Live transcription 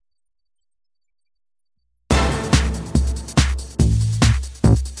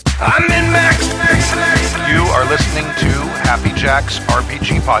I'm in Max. You are listening to Happy Jack's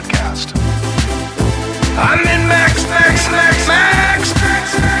RPG Podcast. I'm in Max.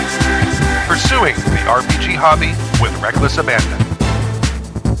 Pursuing the RPG hobby with reckless abandon.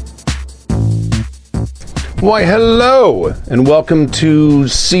 Why, hello, and welcome to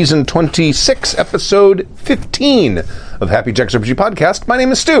Season 26, Episode 15 of Happy Jack's RPG Podcast. My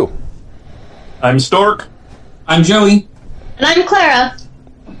name is Stu. I'm Stork. I'm Joey. And I'm Clara.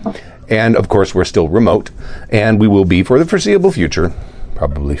 And, of course, we're still remote, and we will be for the foreseeable future,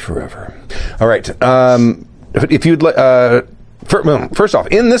 probably forever. All right, if you'd like... First off,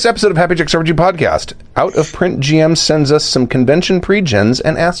 in this episode of Happy Jack's RPG Podcast, Out of Print GM sends us some convention pre-gens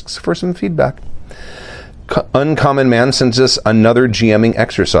and asks for some feedback. Uncommon Man sends us another GMing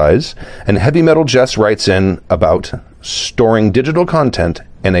exercise, and Heavy Metal Jess writes in about storing digital content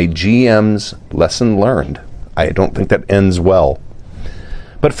and a GM's lesson learned. I don't think that ends well.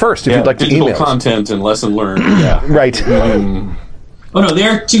 But first, if you'd like to email digital content and lesson learned, yeah. Right. Oh no, they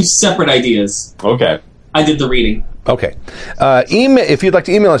are two separate ideas. Okay. I did the reading. Okay. If you'd like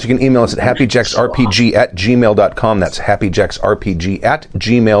to email us, you can email us at happyjacksrpg@gmail.com. That's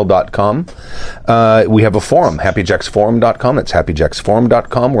happyjacksrpg@gmail.com. We have a forum, happyjacksforum.com. That's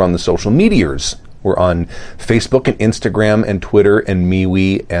happyjacksforum.com. We're on the social medias. We're on Facebook and Instagram and Twitter and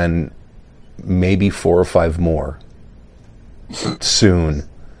MeWe and maybe 4 or 5 more. Soon.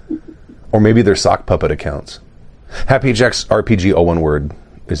 Or maybe they're sock puppet accounts. happyjacksrpg, all one word,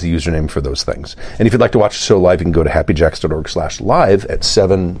 is the username for those things. And if you'd like to watch the show live, you can go to happyjacks.org/live at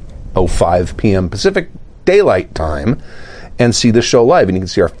 7:05 p.m. Pacific Daylight Time and see the show live, and you can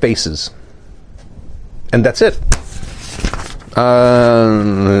see our faces. And that's it.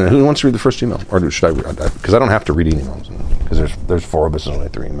 Who wants to read the first email? Or should I read that? Because I don't have to read emails. Because there's 4 of us and only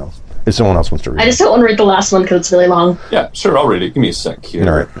 3 emails. If someone else wants to read it. I just don't want to read the last one because it's really long. Yeah, sure, I'll read it. Give me a sec here.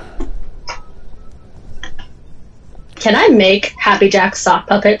 All right. Can I make Happy Jack sock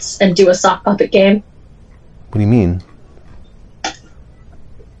puppets and do a sock puppet game? What do you mean?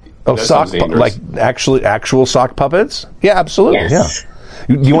 Oh, That sock sounds dangerous. like actual sock puppets? Yeah, absolutely. Yes.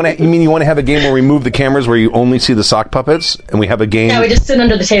 Yeah. You want to? You mean you want to have a game where we move the cameras where you only see the sock puppets, and we have a game? Yeah, we just sit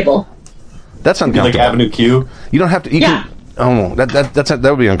under the table. That's Like uncomfortable. Avenue Q. You don't have to. You Yeah. can, oh no, that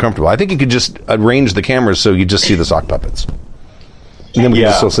would be uncomfortable. I think you could just arrange the cameras so you just see the sock puppets. And then we can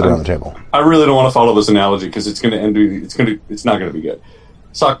just still sit on the table. I really don't want to follow this analogy because it's going to end. It's not going to be good.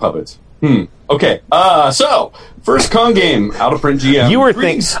 Sock puppets. Okay. So first con game, Out of Print GM. You were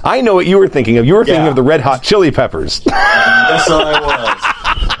thinking. I know what you were thinking of. You were thinking of the Red Hot Chili Peppers. Yes, I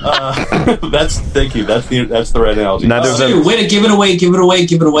was. Thank you. That's the right analogy. Stu, way to give it away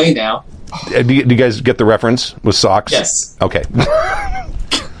now. Do you guys get the reference with socks? Yes. Okay.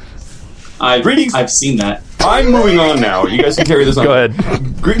 Greetings. I've seen that. I'm moving on now. You guys can carry this on. Go ahead.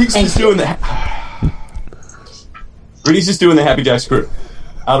 Greetings to Stu and the Happy Jacks crew.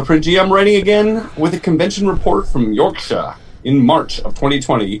 Out of Print GM writing again with a convention report from Yorkshire in March of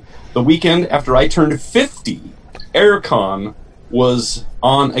 2020, the weekend after I turned 50. AirCon was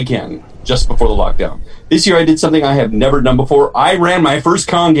on again just before the lockdown. This year I did something I have never done before. I ran my first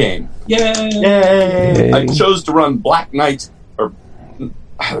con game. Yay! I chose to run Black Knight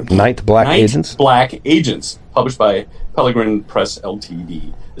Night Black Agents? Black Agents, published by Pellegrin Press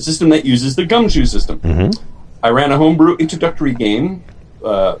Ltd. A system that uses the Gumshoe system. Mm-hmm. I ran a homebrew introductory game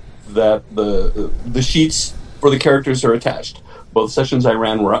that the sheets for the characters are attached. Both sessions I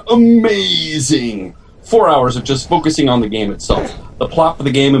ran were amazing. 4 hours of just focusing on the game itself. The plot for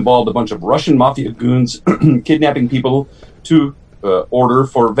the game involved a bunch of Russian mafia goons kidnapping people to order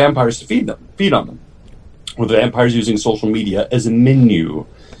for vampires to feed on them. With the vampires using social media as a menu.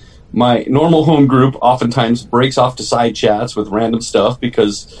 My normal home group oftentimes breaks off to side chats with random stuff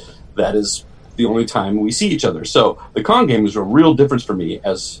because that is the only time we see each other. So the con game was a real difference for me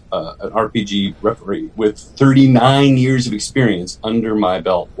as an RPG referee with 39 years of experience under my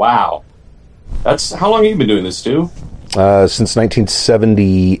belt. Wow. That's how long have you been doing this, Stu? Since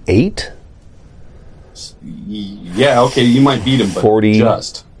 1978. Yeah, okay, you might beat him, but 40.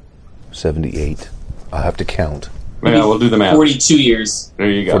 just. 78. I'll have to count. Yeah, we'll do the math. 42 years. There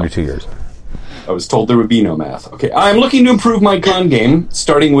you go. 42 years. I was told there would be no math. Okay, I'm looking to improve my con game,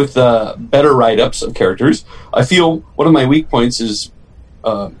 starting with better write-ups of characters. I feel one of my weak points is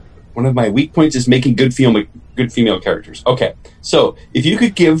making good female characters. Okay, so if you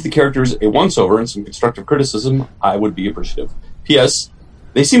could give the characters a once-over and some constructive criticism, I would be appreciative. P.S.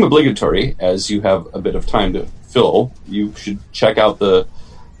 They seem obligatory, as you have a bit of time to fill. You should check out the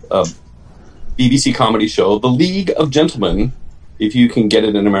BBC comedy show, The League of Gentlemen, if you can get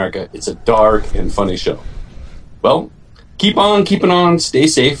it in America. It's a dark and funny show. Well, keep on keeping on. Stay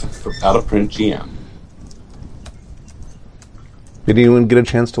safe from Out of Print GM. Did anyone get a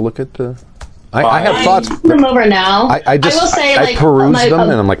chance to look at the... I have thoughts. Them over now. I will say, I perused them,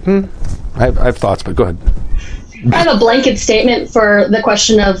 and I'm like, I have thoughts, but go ahead. I have a blanket statement for the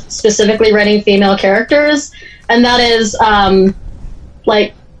question of specifically writing female characters, and that is,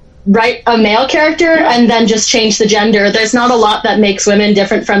 write a male character and then just change the gender. There's not a lot that makes women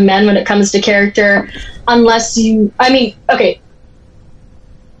different from men when it comes to character, unless you... I mean, okay,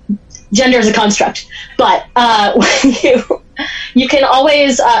 gender is a construct, but you can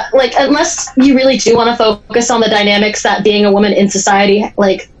always, unless you really do want to focus on the dynamics that being a woman in society,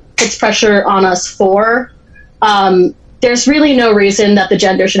 puts pressure on us for, there's really no reason that the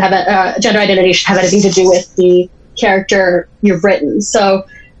gender should have gender identity should have anything to do with the character you've written. So,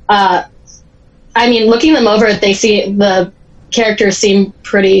 looking them over, the characters seem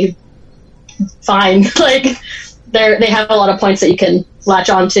pretty fine. They have a lot of points that you can latch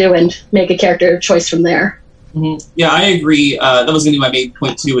onto and make a character choice from there. Mm-hmm. Yeah, I agree. That was going to be my main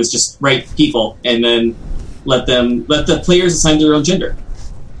point too. Is just write people and then let the players assign their own gender,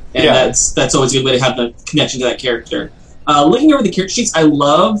 and that's always a good way to have the connection to that character. Looking over the character sheets, I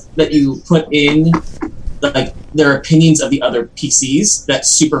love that you put in their opinions of the other PCs.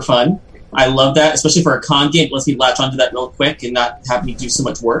 That's super fun. I love that, especially for a con game. It lets me latch onto that real quick and not have me do so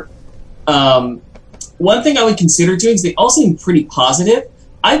much work. One thing I would consider doing is they all seem pretty positive.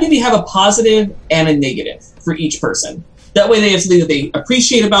 I'd maybe have a positive and a negative for each person. That way they have something that they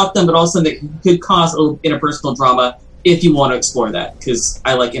appreciate about them, but also that could cause a little interpersonal drama if you want to explore that, because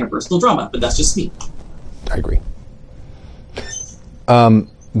I like interpersonal drama, but that's just me. I agree.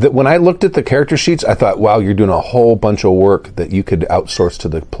 When I looked at the character sheets, I thought, wow, you're doing a whole bunch of work that you could outsource to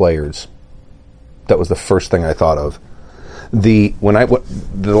the players. That was the first thing I thought of. The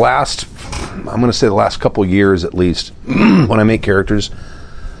last couple years at least, when I make characters,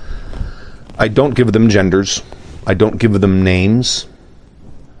 I don't give them genders. I don't give them names.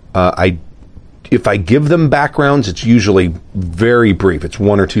 If I give them backgrounds, it's usually very brief. It's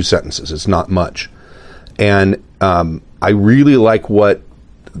 1 or 2 sentences. It's not much. And I really like what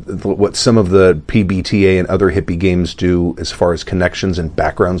some of the PBTA and other hippie games do as far as connections and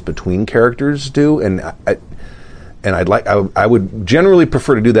backgrounds between characters do. And I would generally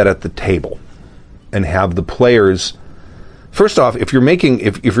prefer to do that at the table and have the players. First off, if you're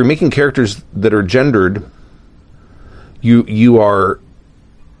making characters that are gendered, you are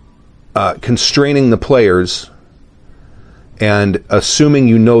constraining the players and assuming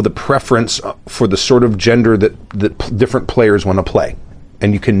you know the preference for the sort of gender that different players want to play,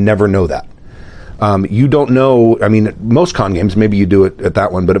 and you can never know that. You don't know. I mean, at most con games, maybe you do it at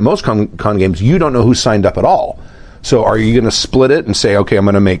that one, but at most con games, you don't know who signed up at all. So are you going to split it and say, okay, I'm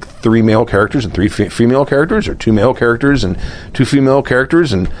going to make 3 male characters and 3 female characters, or 2 male characters and 2 female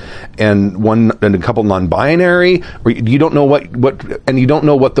characters, and a couple non-binary? Or you don't know and you don't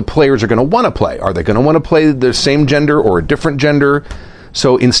know what the players are going to want to play. Are they going to want to play the same gender or a different gender?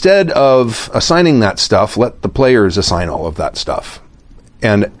 So instead of assigning that stuff, let the players assign all of that stuff.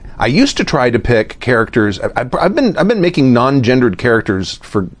 And I used to try to pick characters. I've been making non-gendered characters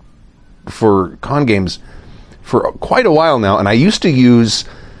for con games for quite a while now, and I used to use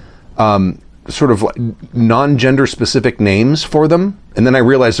sort of like non-gender specific names for them, and then I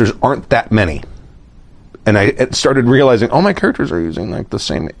realized there aren't that many, and I started realizing all my characters are using like the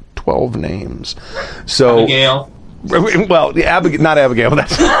same 12 names. So Abigail. Well, not Abigail.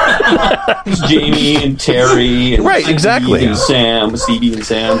 That's Jamie and Terry, and right? Exactly. And Sam, Stevie and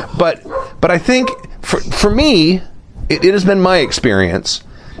Sam. But I think for me, it has been my experience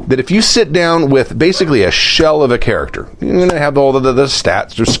that if you sit down with basically a shell of a character, you're going to have all the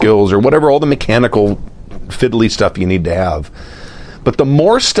stats or skills or whatever, all the mechanical fiddly stuff you need to have. But the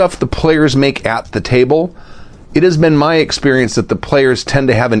more stuff the players make at the table, it has been my experience that the players tend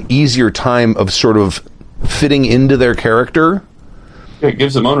to have an easier time of sort of fitting into their character. It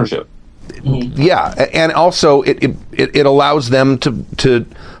gives them ownership. Yeah, and also it allows them to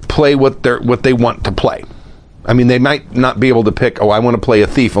play what they want to play. I mean, they might not be able to pick, I want to play a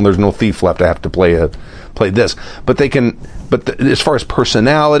thief, and there's no thief left, I have to play this. But they can, as far as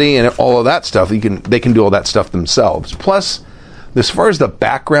personality and all of that stuff, they can do all that stuff themselves. Plus, as far as the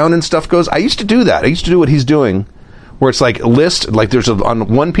background and stuff goes, I used to do that. I used to do what he's doing, where it's like there's on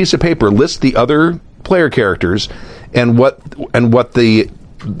one piece of paper, list the other player characters and what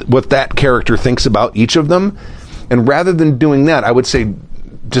that character thinks about each of them. And rather than doing that, I would say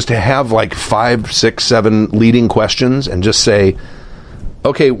just to have like 5, 6, 7 leading questions and just say,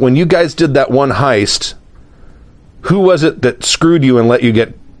 okay, when you guys did that one heist, who was it that screwed you and let you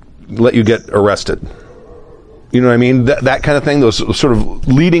get arrested? You know what I mean? That kind of thing, those sort of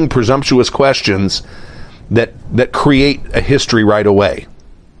leading presumptuous questions that create a history right away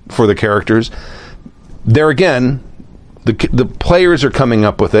for the characters. There again, the players are coming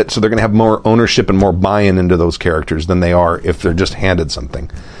up with it, so they're going to have more ownership and more buy-in into those characters than they are if they're just handed something.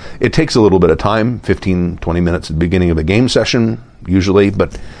 It takes a little bit of time, 15, 20 minutes at the beginning of a game session, usually,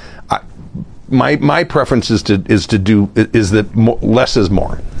 but my preference is that less is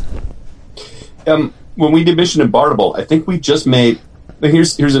more. When we did Mission Imbartable, I think we just made...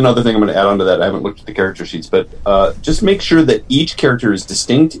 Here's another thing I'm going to add on to that. I haven't looked at the character sheets, but just make sure that each character is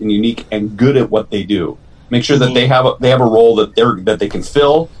distinct and unique and good at what they do. Make sure that they have a role that they can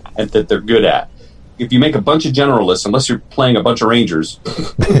fill and that they're good at. If you make a bunch of generalists, unless you're playing a bunch of rangers,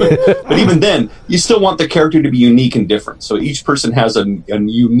 but even then, you still want the character to be unique and different. So each person has a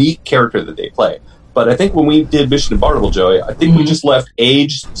unique character that they play. But I think when we did Mission Imbartable, Joey, I think we just left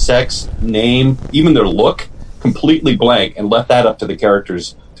age, sex, name, even their look completely blank and left that up to the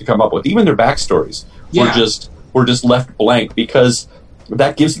characters to come up with. Even their backstories were just left blank because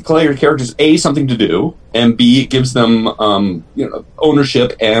that gives the player characters A, something to do, and B, it gives them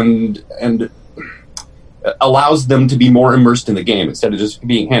ownership and allows them to be more immersed in the game instead of just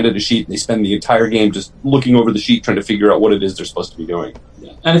being handed a sheet and they spend the entire game just looking over the sheet trying to figure out what it is they're supposed to be doing.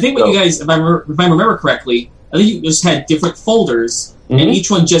 Yeah. And I think what you guys, if I remember correctly, I think you just had different folders and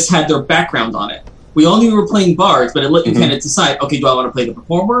each one just had their background on it. We all knew we were playing bards, but it let you kind of decide, okay, do I want to play the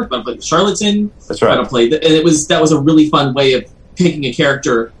performer? Do I want to play the charlatan? That's right. Do I want to play that was a really fun way of picking a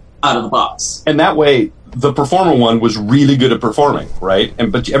character out of the box. And that way, the performer one was really good at performing, right?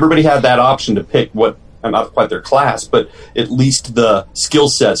 But everybody had that option to pick what, not quite their class, but at least the skill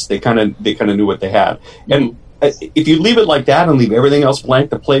sets. They kind of knew what they had. And if you leave it like that and leave everything else blank,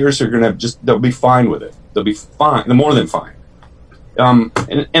 the players are going to they'll be fine with it. They'll be fine. They're more than fine. And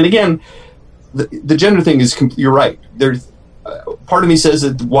again, the gender thing is, you're right. There's part of me says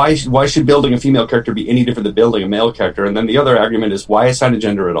that why should building a female character be any different than building a male character? And then the other argument is, why assign a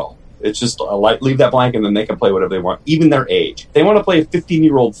gender at all? It's just leave that blank and then they can play whatever they want, even their age. If they want to play a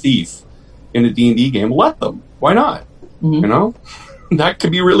 15-year-old thief in a D&D game, let them. Why not? You know, that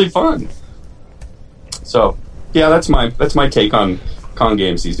could be really fun. So, yeah, that's my take on con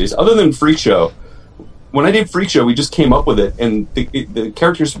games these days. Other than Freak Show, when I did Freak Show, we just came up with it, and the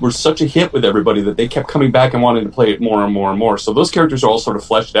characters were such a hit with everybody that they kept coming back and wanting to play it more and more and more. So those characters are all sort of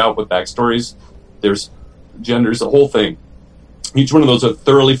fleshed out with backstories. There's genders, the whole thing. Each one of those are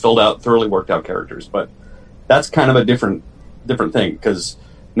thoroughly filled out, thoroughly worked out characters. But that's kind of a different thing, because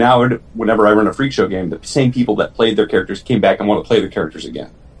now whenever I run a Freak Show game, the same people that played their characters came back and want to play their characters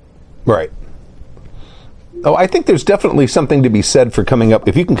again. Right. Oh, I think there's definitely something to be said for coming up.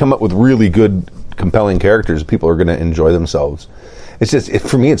 If you can come up with really good, compelling characters, people are going to enjoy themselves. It's just,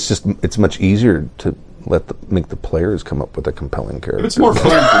 for me, it's much easier to make the players come up with a compelling character. It's more fun for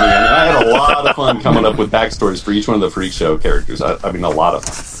me. I had a lot of fun coming up with backstories for each one of the Freak Show characters. I mean, a lot of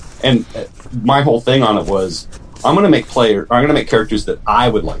fun. And my whole thing on it was, I'm going to make characters that I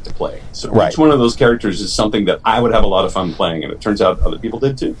would like to play. So each one of those characters is something that I would have a lot of fun playing, and it turns out other people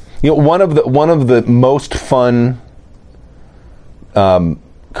did too. You know, one of the most fun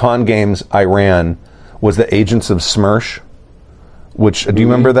con games I ran was the Agents of Smersh. Which do you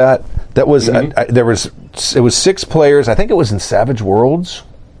remember that? That was it was 6 players. I think it was in Savage Worlds.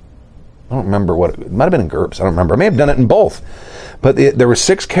 I don't remember it might have been in GURPS. I don't remember. I may have done it in both. But there were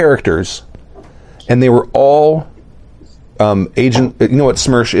 6 characters, and they were all agent. You know what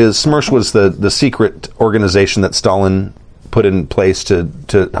Smersh is? Smersh was the secret organization that Stalin put in place to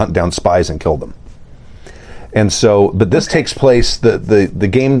hunt down spies and kill them. And so, but this takes place. The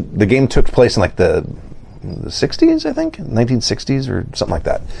game took place in like the 60s, I think, 1960s or something like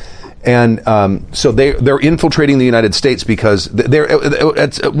that. And so they're infiltrating the United States because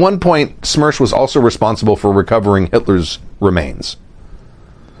at one point Smersh was also responsible for recovering Hitler's remains.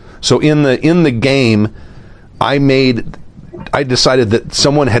 So in the game, I decided that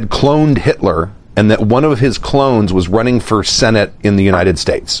someone had cloned Hitler and that one of his clones was running for Senate in the United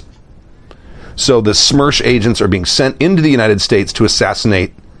States. So the Smersh agents are being sent into the United States to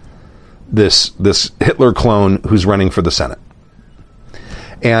assassinate this Hitler clone who's running for the Senate.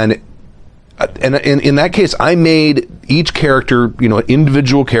 And in that case, I made each character,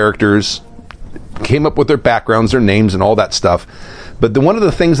 individual characters, came up with their backgrounds, their names, and all that stuff. But one of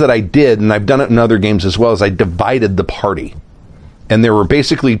the things that I did, and I've done it in other games as well, is I divided the party. And there were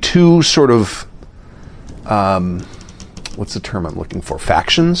basically 2 sort of, what's the term I'm looking for?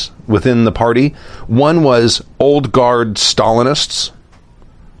 Factions within the party. One was old guard Stalinists.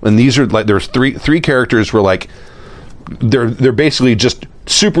 And these are like, there's three characters were like, they're basically just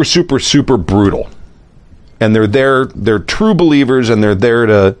super, super, super brutal. and they're true believers, and they're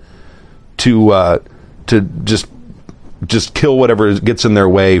there to just kill whatever gets in their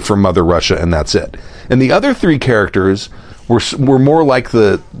way for Mother Russia, and that's it. And the other three characters were more like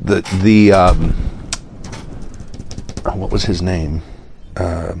the what was his name?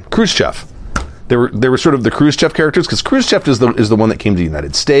 Khrushchev. They were sort of the Khrushchev characters, because Khrushchev is the one that came to the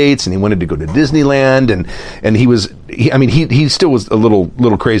United States, and he wanted to go to Disneyland, and he still was a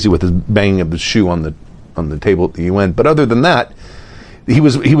little crazy with his banging of the shoe on the table at the UN. But other than that, he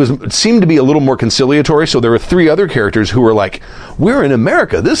seemed to be a little more conciliatory. So there were three other characters who were like, "We're in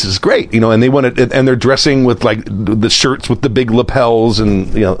America. This is great," and they wanted, and they're dressing with like the shirts with the big lapels,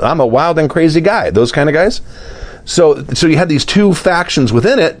 and I'm a wild and crazy guy. Those kind of guys. So you had these two factions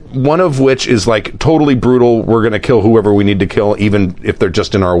within it, one of which is like totally brutal. We're going to kill whoever we need to kill, even if they're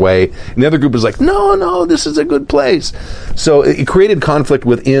just in our way. And the other group is like, no, this is a good place. So it created conflict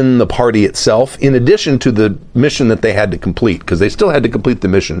within the party itself, in addition to the mission that they had to complete, because they still had to complete the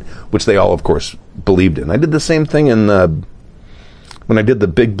mission, which they all, of course, believed in. I did the same thing when I did the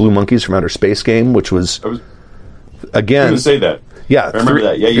Big Blue Monkeys from Outer Space game, which was again. I was going to say that. Yeah, I remember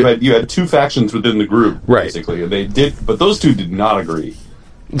that. Yeah, you had two factions within the group, right? Basically, and they did, but those two did not agree.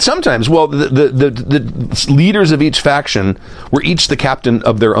 Sometimes, well, the leaders of each faction were each the captain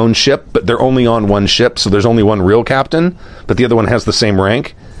of their own ship, but they're only on one ship, so there's only one real captain, but the other one has the same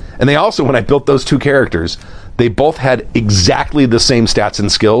rank. And they also, when I built those two characters, they both had exactly the same stats and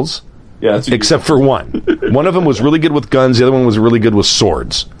skills. Yeah, except for one. One of them was really good with guns. The other one was really good with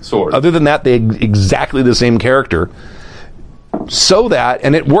swords. Other than that, they had exactly the same character. So that,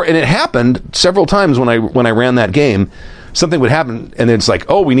 and it happened several times when I ran that game. Something would happen, and it's like,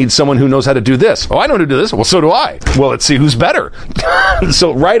 oh, we need someone who knows how to do this. Oh, I know how to do this. Well, so do I. Well, let's see who's better.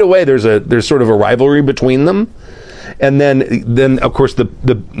 So right away, there's sort of a rivalry between them, and then of course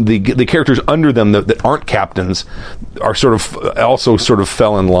the characters under them that aren't captains are also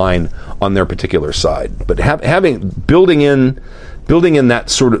fell in line on their particular side. But building in that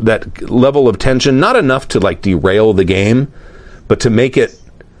sort of that level of tension, not enough to like derail the game, but to make it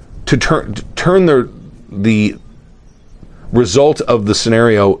to turn the result of the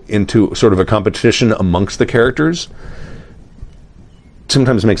scenario into sort of a competition amongst the characters,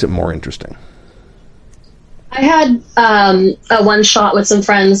 sometimes makes it more interesting. I had a one shot with some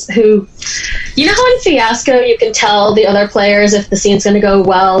friends who, how in Fiasco you can tell the other players if the scene's going to go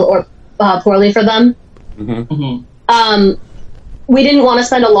well or poorly for them. Mm-hmm. Mm-hmm. We didn't want to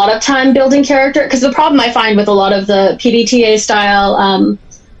spend a lot of time building character, because the problem I find with a lot of the PBTA style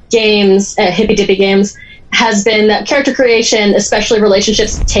games, hippy-dippy games, has been that character creation, especially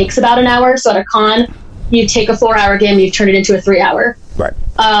relationships, takes about an hour. So at a con, you take a 4-hour game, you turn it into a 3-hour. Right.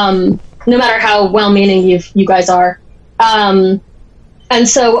 No matter how well-meaning you guys are. And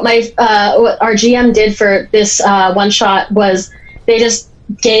so what our GM did for this one shot was they just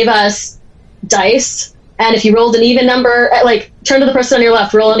gave us dice, and if you rolled an even number, like turn to the person on your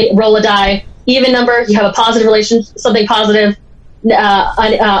left, roll a die, even number, you have a positive relation, something positive,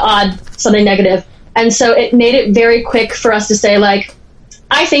 odd, something negative. And so it made it very quick for us to say, like,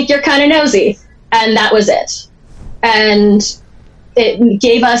 I think you're kind of nosy. And that was it. And it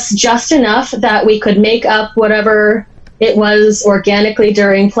gave us just enough that we could make up whatever it was organically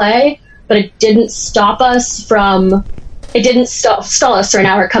during play, but it didn't stop us from... It didn't stall us for an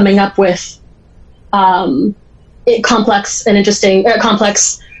hour coming up with complex and interesting...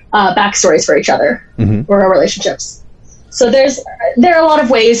 complex backstories for each other, mm-hmm. or our relationships. So there are a lot of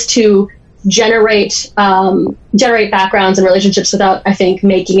ways to generate backgrounds and relationships without, I think,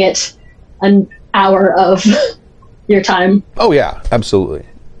 making it an hour of your time. Oh yeah, absolutely.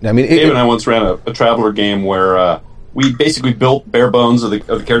 I mean, Dave and I once ran a Traveler game where we basically built bare bones of the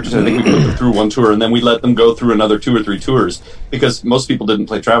characters. I think we put them through one tour, and then we let them go through another 2 or 3 tours, because most people didn't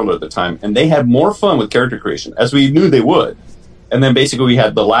play Traveler at the time, and they had more fun with character creation, as we knew they would. And then basically we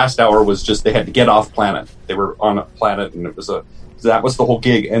had the last hour was just they had to get off planet. They were on a planet, and that was the whole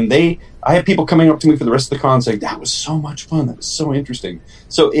gig. And I had people coming up to me for the rest of the con saying, that was so much fun, that was so interesting.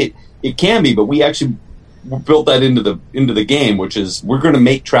 So it can be, but we actually built that into the game, which is we're going to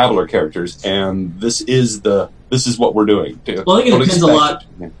make Traveler characters, and this is what we're doing. Well, I think it depends a lot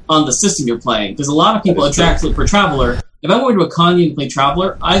on the system you're playing, because a lot of people attract for Traveler. If I'm going to a con and play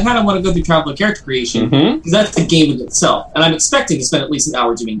Traveler, I kind of want to go through Traveler character creation, because that's a game in itself, and I'm expecting to spend at least an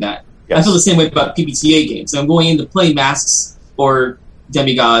hour doing that. Yes. I feel the same way about PBTA games. I'm going in to play Masks or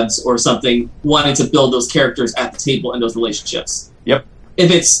Demigods or something, wanting to build those characters at the table and those relationships. Yep. If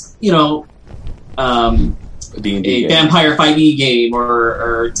it's, a Vampire 5e game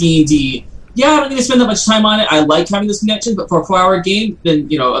or D&D, I don't need to spend that much time on it. I like having this connection, but for a 4-hour game, then,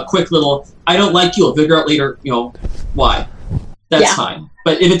 a quick little, I don't like you, I'll figure out later, why. That's fine.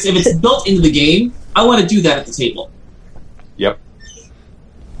 But if it's built into the game, I want to do that at the table. Yep.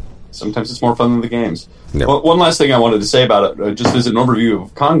 Sometimes it's more fun than the games. Yep. Well, one last thing I wanted to say about it, just as an overview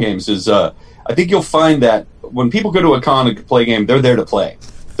of con games, is I think you'll find that when people go to a con and play a game, they're there to play.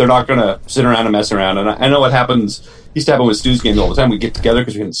 They're not going to sit around and mess around. And I know what happens. Used to happen with Stu's games all the time. We get together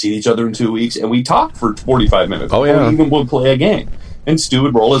because we hadn't seen each other in 2 weeks, and we talk for 45 minutes. Oh, yeah. We even would play a game. And Stu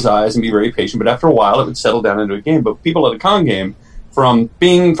would roll his eyes and be very patient, but after a while, it would settle down into a game. But people at a con game, from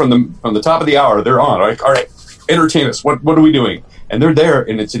the top of the hour, they're on. Like, all right, entertain us. What are we doing? And they're there,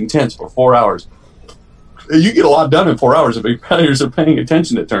 and it's intense for 4 hours. You get a lot done in 4 hours if your players are paying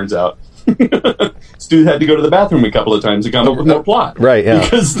attention, it turns out. Stu had to go to the bathroom a couple of times to come up with more plot. Right, yeah.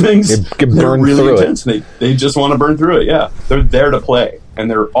 Because things get are burned really through intense. They just want to burn through it, yeah. They're there to play, and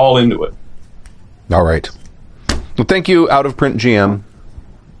they're all into it. All right. Well, thank you, Out of Print GM,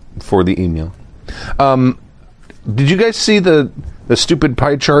 for the email. Did you guys see the stupid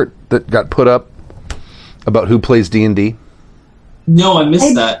pie chart that got put up about who plays D&D? No, I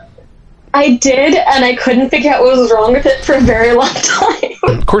missed that. I did, and I couldn't figure out what was wrong with it for a very long time.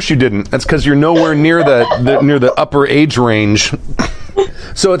 Of course you didn't. That's because you're nowhere near near the upper age range.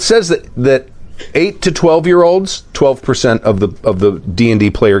 So it says that 8 to 12-year-olds, 12% of the D&D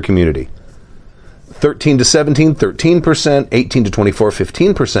player community. 13 to 17, 13%, 18 to 24,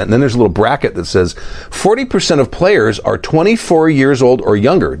 15%. And then there's a little bracket that says 40% of players are 24 years old or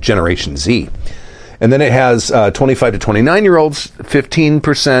younger, Generation Z. And then it has 25 to 29-year-olds,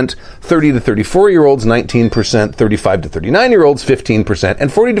 15%, 30 to 34-year-olds, 19%, 35 to 39-year-olds, 15%,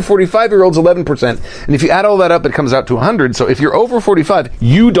 and 40 to 45-year-olds, 11%. And if you add all that up, it comes out to 100. So if you're over 45,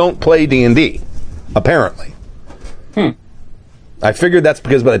 you don't play D&D, apparently. I figured that's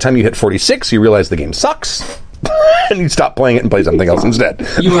because by the time you hit 46, you realize the game sucks. And you stop playing it and play something else instead.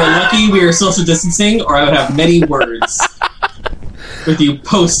 You are lucky we are social distancing, or I would have many words with you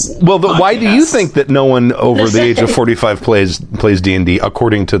post. Well, why do you think that no one over the age of 45 plays D&D,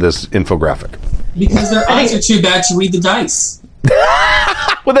 according to this infographic? Because their eyes are too bad to read the dice.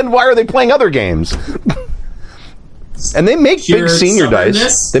 Well, then why are they playing other games? And they make big senior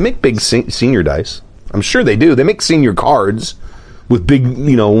dice. They make big senior dice. I'm sure they do. They make senior cards with big,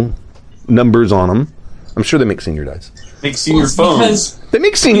 numbers on them. I'm sure they make senior dice. Make senior phones. They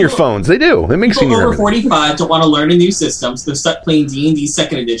make senior phones. They do. They make senior. People over 45 don't want to learn a new system, so they're stuck playing D&D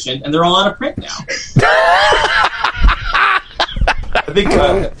 2nd edition, and they're all out of print now. I think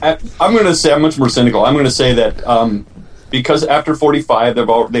I'm going to say I'm much more cynical. I'm going to say that because after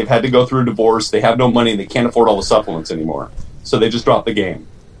 45, they've had to go through a divorce. They have no money. They can't afford all the supplements anymore, so they just drop the game.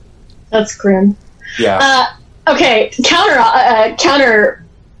 That's grim. Yeah. Okay. Counter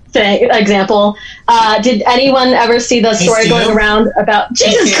thing example. Did anyone ever see the story going around about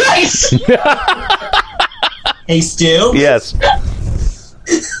Jesus Christ? Hey, Stu? Yes.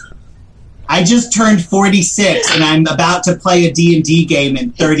 I just turned 46, and I'm about to play a D&D game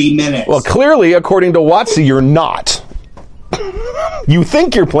in 30 minutes. Well, clearly, according to Watsy, you're not. You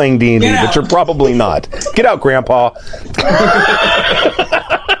think you're playing D&D, but you're probably not. Get out, Grandpa.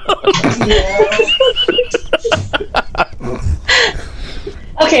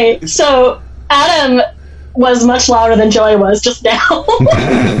 Okay, so Adam was much louder than Joey was just now.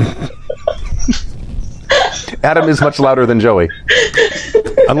 Adam is much louder than Joey.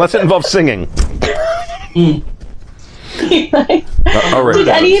 Unless it involves singing. All right. Did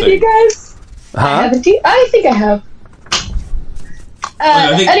any of you guys? Huh? I think I have.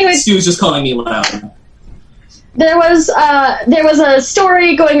 I think Anyway, Stu was just calling me loud. there was a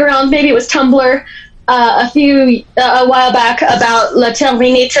story going around. Maybe it was Tumblr. A while back about La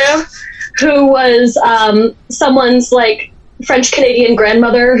Terminator, who was someone's like French Canadian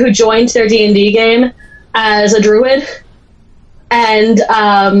grandmother who joined their D&D game as a druid, and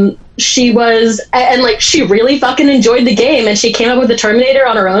she really fucking enjoyed the game, and she came up with the Terminator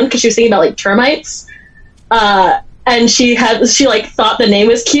on her own because she was thinking about like termites, and she thought the name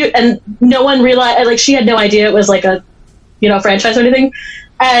was cute, and no one realized, like, she had no idea it was like a franchise or anything.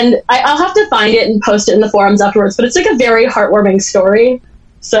 And I'll have to find it and post it in the forums afterwards, but it's like a very heartwarming story.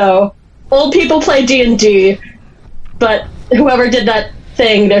 So, old people play D&D, but whoever did that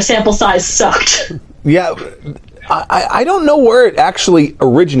thing, their sample size sucked. Yeah, I don't know where it actually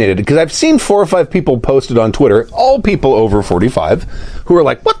originated, because I've seen 4 or 5 people posted on Twitter, all people over 45, who are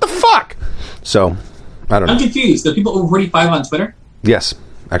like, what the fuck? So, I don't know. I'm confused. There are people over 45 on Twitter? Yes,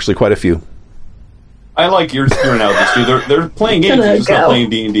 actually quite a few. I like your analogy, Stu. They're playing games. They're just not playing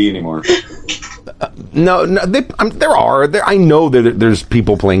D&D anymore. No, I know that there's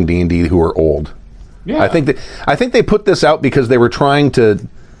people playing D&D who are old. Yeah. I think they put this out because they were trying to.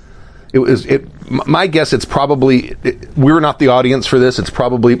 My guess, it's probably we're not the audience for this. It's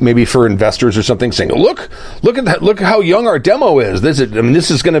probably maybe for investors or something saying, look at that, look how young our demo is. This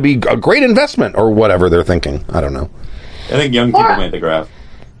is going to be a great investment or whatever they're thinking. I don't know. I think young people made the graph.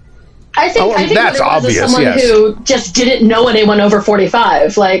 I think that's what it was is obvious. someone Yes. who just didn't know anyone over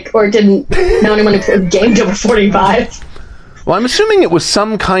 45, or didn't know anyone who gamed over 45. Well, I'm assuming it was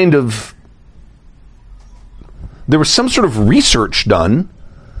some kind of. There was some sort of research done.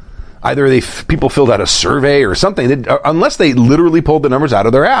 Either people filled out a survey or something, unless they literally pulled the numbers out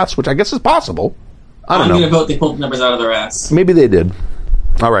of their ass, which I guess is possible. I don't know. I'm going to vote they pulled the numbers out of their ass. Maybe they did.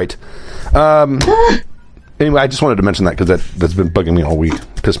 All right. Anyway, I just wanted to mention that because that's been bugging me all week.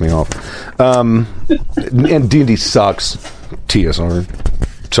 Pissed me off. And D&D sucks.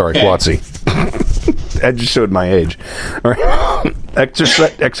 TSR. Sorry, Quatsy. I just showed my age. All right.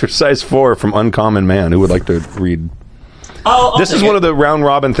 Exercise 4 from Uncommon Man. Who would like to read? This is one of the round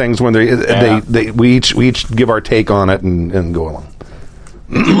robin things when we each give our take on it and go along.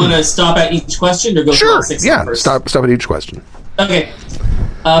 Do you want to stop at each question or go through all 6 first? Stop at each question. Okay.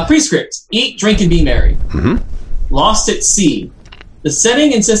 Prescript. Eat, drink, and be merry. Mm-hmm. Lost at sea. The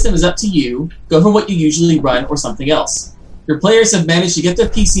setting and system is up to you. Go for what you usually run or something else. Your players have managed to get their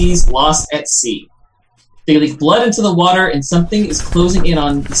PCs lost at sea. They leak blood into the water and something is closing in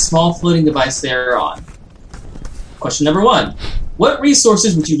on the small floating device they are on. Question number 1. What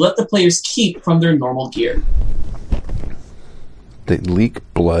resources would you let the players keep from their normal gear? They leak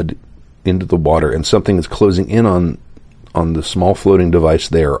blood into the water and something is closing in on the small floating device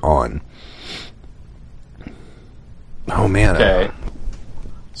they are on. Oh man. Okay.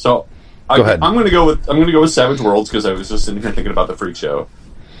 So go ahead. I'm going to go with Savage Worlds because I was just sitting here thinking about the freak show.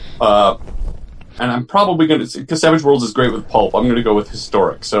 And I'm probably going to, because Savage Worlds is great with pulp, I'm going to go with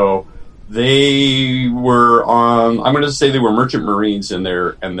historic. So they were on, I'm going to say they were merchant marines and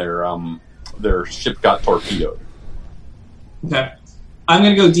their ship got torpedoed. Okay. I'm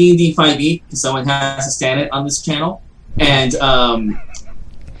going to go D&D 5e because someone has to stand it on this channel. And I'm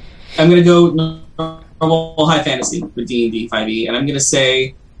going to go normal high fantasy with D&D 5e. And I'm going to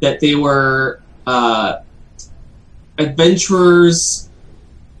say that they were adventurers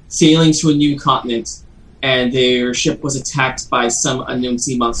sailing to a new continent, and their ship was attacked by some unknown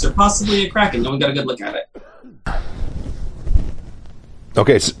sea monster, possibly a kraken. No one got a good look at it.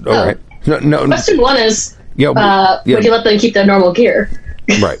 Okay, all right. No. Question 1 is, yeah. would you let them keep their normal gear?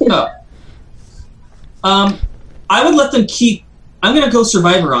 Right. I would let them keep... I'm going to go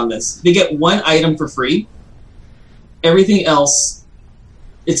Survivor on this. They get 1 item for free. Everything else,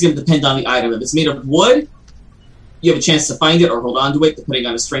 it's going to depend on the item. If it's made of wood, you have a chance to find it or hold on to it, depending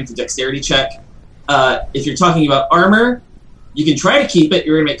on a strength and dexterity check. If you're talking about armor, you can try to keep it.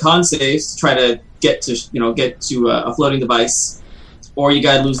 You're going to make con saves to try to get to a floating device, or you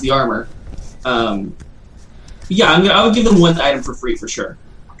got to lose the armor. I would give them 1 item for free for sure.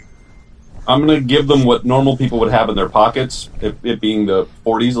 I'm going to give them what normal people would have in their pockets, it being the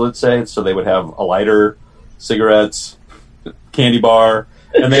 40s, let's say. So they would have a lighter, cigarettes, candy bar,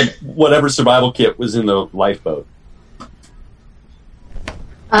 and then whatever survival kit was in the lifeboat.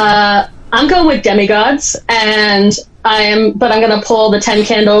 I'm going with demigods, and I'm going to pull the 10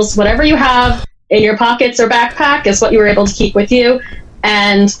 candles. Whatever you have in your pockets or backpack is what you were able to keep with you.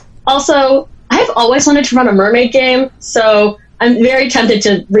 And also, I've always wanted to run a mermaid game, so I'm very tempted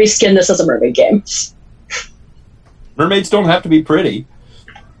to reskin this as a mermaid game. Mermaids don't have to be pretty.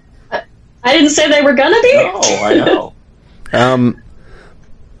 I didn't say they were gonna be. No, I know.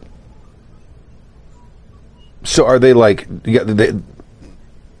 So are they like the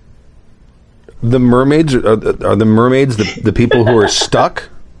mermaids? Are the mermaids the people who are stuck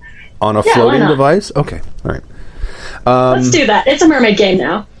on a floating device? Okay, all right. Let's do that. It's a mermaid game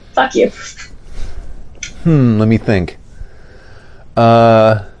now. Fuck you. Let me think.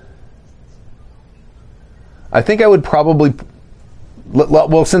 I think I would probably.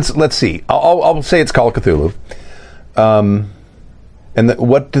 Well, let's see. I'll say it's Call of Cthulhu. And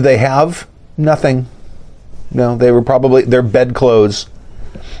what do they have? Nothing. No, they were probably their bedclothes.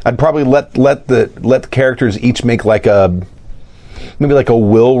 I'd probably let the characters each make maybe like a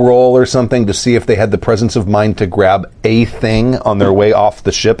will roll or something to see if they had the presence of mind to grab a thing on their way off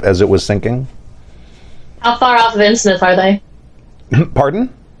the ship as it was sinking. How far off of Innsmouth are they?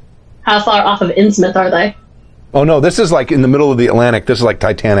 Pardon? How far off of Innsmouth are they? Oh no, this is like in the middle of the Atlantic. This is like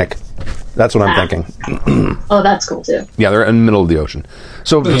Titanic. That's what I'm thinking. Oh, that's cool too. Yeah, they're in the middle of the ocean.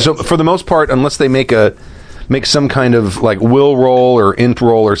 So for the most part, unless they make make some kind of like will roll or int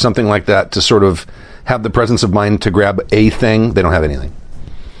roll or something like that to sort of have the presence of mind to grab a thing. They don't have anything.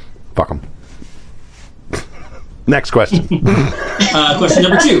 Fuck them. Next question. Question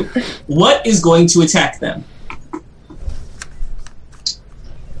number 2. What is going to attack them?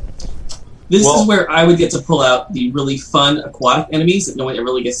 This is where I would get to pull out the really fun aquatic enemies that no one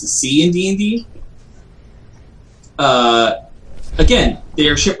really gets to see in D&D. Again,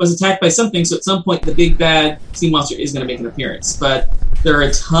 their ship was attacked by something, so at some point the big bad sea monster is going to make an appearance. But there are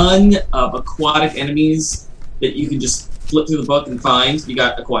a ton of aquatic enemies that you can just flip through the book and find. You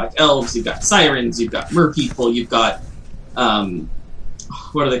got aquatic elves, you've got sirens, you've got merpeople, you've got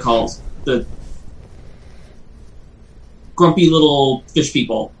what are they called? The grumpy little fish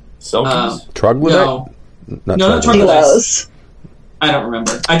people. Troglodyte? No, not troglodytes. I don't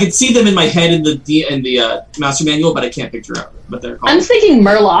remember. I could see them in my head in the master manual, but I can't picture out what they're called. I'm thinking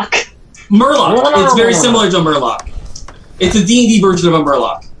Murloc. Murloc. It's very similar to a Murloc. It's a D&D version of a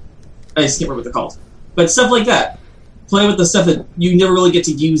Murloc. I just can't remember what they're called. But stuff like that. Play with the stuff that you never really get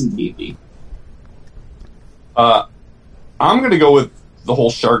to use in D&D. I'm going to go with the whole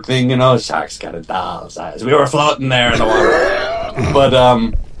shark thing. Sharks got a doll size. We were floating there in the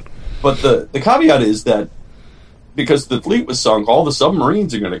water. But the caveat is that because the fleet was sunk, all the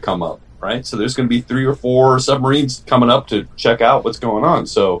submarines are going to come up, right? So there's going to be 3 or 4 submarines coming up to check out what's going on.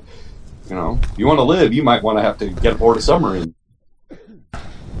 So, if you want to live, you might want to have to get aboard a submarine.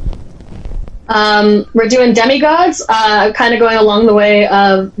 We're doing demigods, kind of going along the way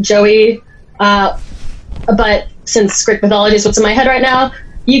of Joey, but since Greek mythology is what's in my head right now,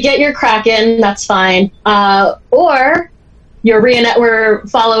 you get your Kraken, that's fine. Or we're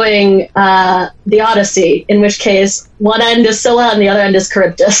following the Odyssey, in which case one end is Scylla and the other end is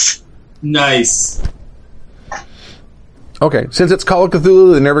Charybdis. Nice. Okay, since it's Call of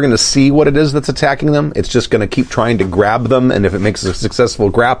Cthulhu, they're never going to see what it is that's attacking them. It's just going to keep trying to grab them, and if it makes a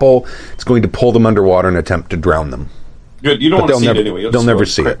successful grapple, it's going to pull them underwater and attempt to drown them. Good. You don't want to see it anyway. They'll never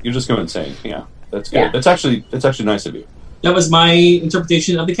see it. You'll just go insane. Yeah, that's good. Yeah. That's actually nice of you. That was my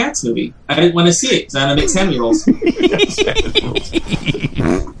interpretation of the Cats movie. I didn't want to see it because I had to make Sammy rolls.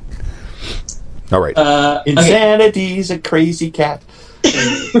 All right. Insanity's a crazy cat.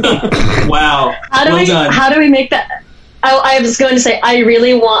 Wow. How do we make that? I was going to say, I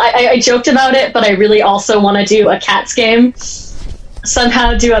really want... I joked about it, but I really also want to do a Cats game.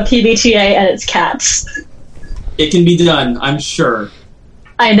 Somehow do a PBTA and it's Cats. It can be done, I'm sure.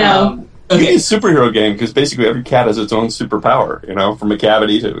 I know. Okay. It's a superhero game because basically every cat has its own superpower, from a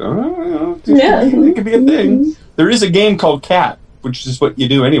cavity to... Yeah. It could be a thing. There is a game called Cat, which is what you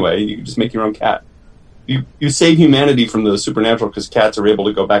do anyway. You can just make your own cat. You save humanity from the supernatural because cats are able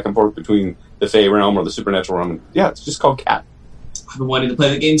to go back and forth between the Fey realm or the supernatural realm. And it's just called Cat. I've been wanting to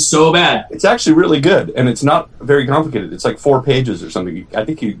play the game so bad. It's actually really good, and it's not very complicated. It's like 4 pages or something. I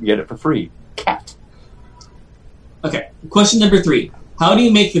think you can get it for free. Cat. Okay, question number 3. How do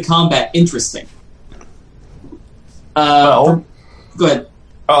you make the combat interesting? Go ahead.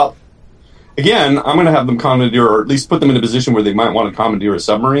 Again, I'm going to have them commandeer, or at least put them in a position where they might want to commandeer a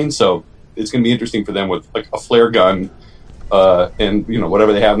submarine, so it's going to be interesting for them with like a flare gun and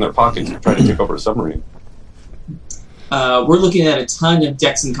whatever they have in their pockets to try to take over a submarine. We're looking at a ton of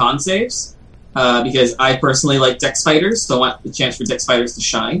Dex and Con saves because I personally like Dex fighters, so I want the chance for Dex fighters to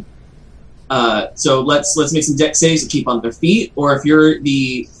shine. So let's make some Dex saves to keep on their feet, or if you're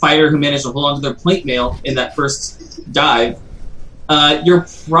the fighter who managed to hold onto their plate mail in that first dive, you're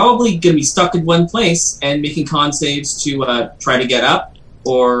probably going to be stuck in one place and making con saves to try to get up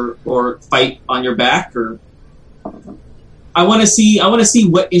or fight on your back. Or I want to see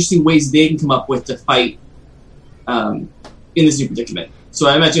what interesting ways they can come up with to fight in this new predicament. So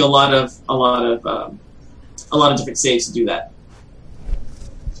I imagine a lot of different saves to do that.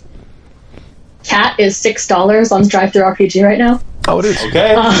 Cat is $6 on Drive-Thru RPG right now. Oh, it is.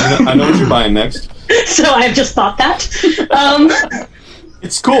 Okay, I know what you're buying next. So I've just thought that.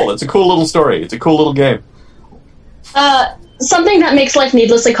 It's cool. It's a cool little story. It's a cool little game. Something that makes life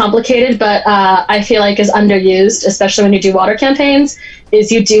needlessly complicated, but I feel like is underused, especially when you do water campaigns,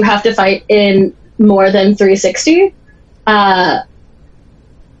 is you do have to fight in more than 360. And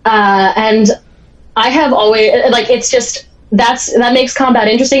I have always, it's just... that makes combat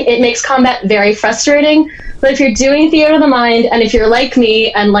interesting. It makes combat very frustrating. But if you're doing Theater of the Mind, and if you're like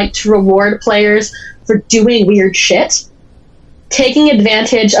me and like to reward players for doing weird shit, taking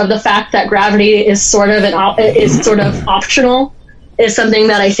advantage of the fact that gravity is sort of optional is something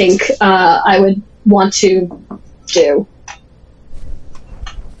that I think I would want to do.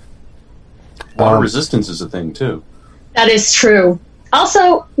 Water resistance is a thing too. That is true.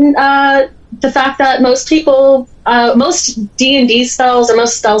 Also, the fact that most people, most D&D spells, or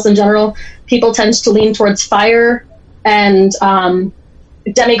most spells in general, people tend to lean towards fire, and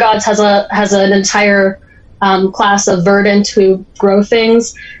Demigods has an entire class of verdant who grow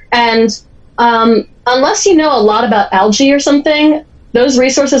things, and unless you know a lot about algae or something, those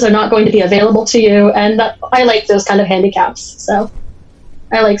resources are not going to be available to you, and I like those kind of handicaps, so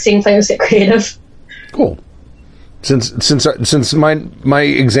I like seeing players get creative. Cool. Since my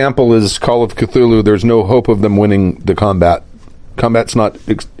example is Call of Cthulhu, there's no hope of them winning the combat. Combat's not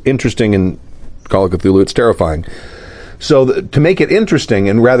interesting in Call of Cthulhu; it's terrifying. So to make it interesting,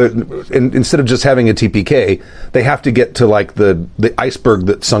 and instead of just having a TPK, they have to get to like the iceberg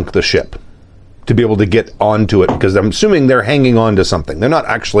that sunk the ship to be able to get onto it, because I'm assuming they're hanging on to something. They're not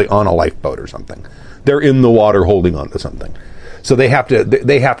actually on a lifeboat or something. They're in the water holding on to something. So they have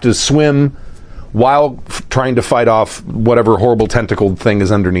to swim while trying to fight off whatever horrible tentacled thing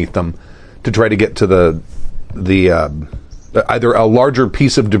is underneath them to try to get to the either a larger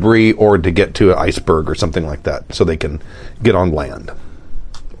piece of debris or to get to an iceberg or something like that, so they can get on land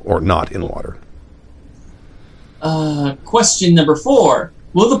or not in water. Question number 4.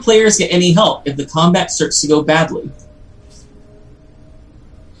 Will the players get any help if the combat starts to go badly?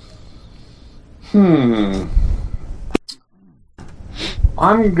 I'm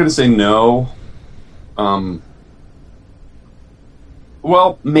going to say no.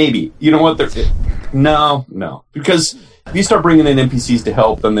 Well, maybe. You know what? No. Because if you start bringing in NPCs to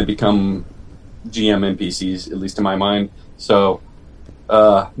help, then they become GM NPCs, at least in my mind. So,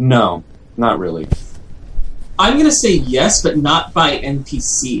 no, not really. I'm going to say yes, but not by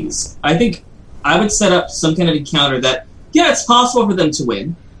NPCs. I think I would set up some kind of encounter that, yeah, it's possible for them to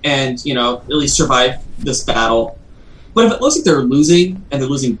win and, at least survive this battle. But if it looks like they're losing, and they're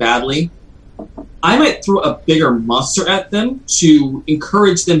losing badly, I might throw a bigger monster at them to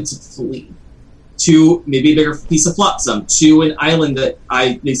encourage them to flee. To maybe a bigger piece of flotsam, to an island that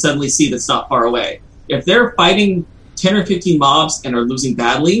they suddenly see that's not far away. If they're fighting 10 or 15 mobs and are losing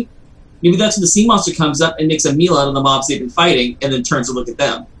badly, maybe that's when the sea monster comes up and makes a meal out of the mobs they've been fighting and then turns to look at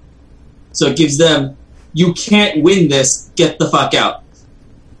them. So it gives them, you can't win this, get the fuck out.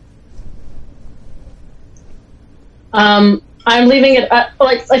 I'm leaving it,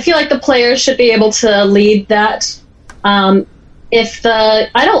 I feel like the players should be able to lead that. I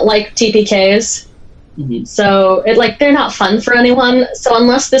don't like TPKs. Mm-hmm. So they're not fun for anyone. So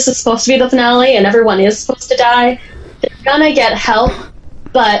unless this is supposed to be the finale and everyone is supposed to die, they're gonna get help.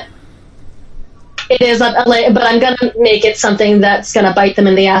 But it is but I'm gonna make it something that's gonna bite them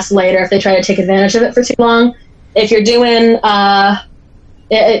in the ass later if they try to take advantage of it for too long. If you're doing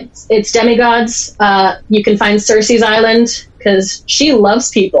it's Demigods, you can find Circe's Island because she loves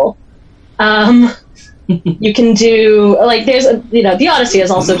people. You can do there's the Odyssey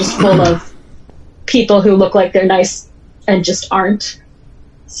is also just full of people who look like they're nice and just aren't.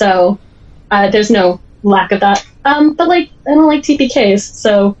 So there's no lack of that. But I don't like TPKs,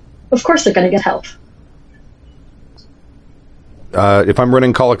 so of course they're going to get help. If I'm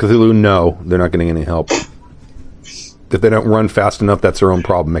running Call of Cthulhu, no, they're not getting any help. If they don't run fast enough, that's their own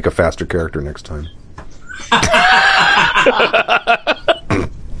problem. Make a faster character next time.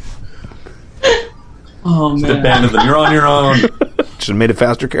 Oh man! Abandon them. You're on your own. Should have made a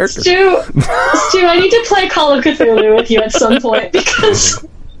faster character. Stu, I need to play Call of Cthulhu with you at some point because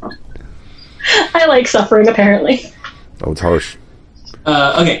I like suffering, apparently. Oh, it's harsh.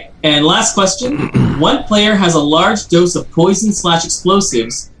 Okay, and last question. One player has a large dose of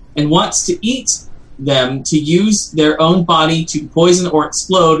poison/explosives and wants to eat them to use their own body to poison or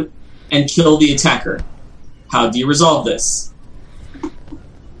explode and kill the attacker. How do you resolve this?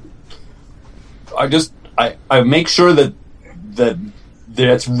 I make sure that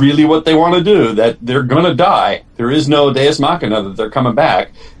that's really what they want to do, that they're going to die. There is no Deus Machina that they're coming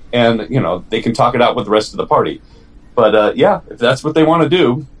back, and, they can talk it out with the rest of the party. But, if that's what they want to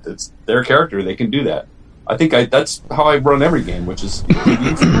do, it's their character, they can do that. I think that's how I run every game, which is,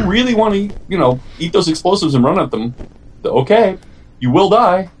 if you really want to, eat those explosives and run at them, okay, you will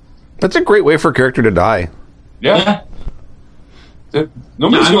die. That's a great way for a character to die. Yeah.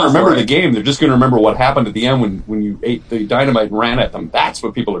 Nobody's going to remember the game. They're just going to remember what happened at the end when you ate the dynamite and ran at them. That's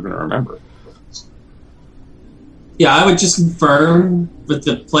what people are going to remember. Yeah, I would just confirm with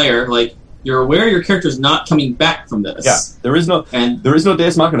the player, you're aware your character's not coming back from this. Yeah, there is no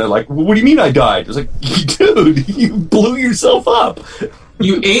Deus Machina. What do you mean I died? It's dude, you blew yourself up.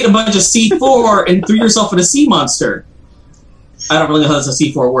 You ate a bunch of C4 and threw yourself in a sea monster. I don't really know how this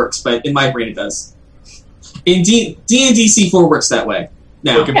C4 works, but in my brain it does. In D&D, C4 works that way.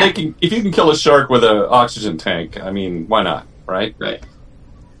 Now, look, if you can kill a shark with an oxygen tank, I mean, why not, right? Right.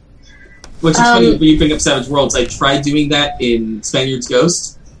 Which is funny when you bring up Savage Worlds. I tried doing that in Spaniard's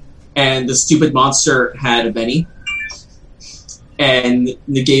Ghost, and the stupid monster had a Benny, and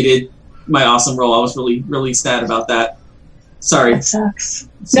negated my awesome roll. I was really, really sad about that. Sorry. That sucks.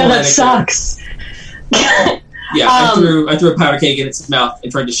 No, that sucks. Yeah, I threw a powder keg in its mouth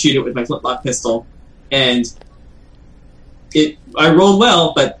and tried to shoot it with my flintlock pistol, and I rolled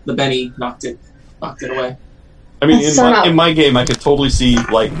well, but the Benny knocked it away. I mean, in my game, I could totally see,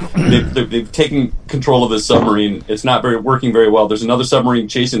 like, they've taken control of this submarine. It's not working very well. There's another submarine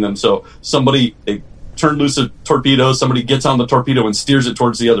chasing them, so they turn loose a torpedo, somebody gets on the torpedo and steers it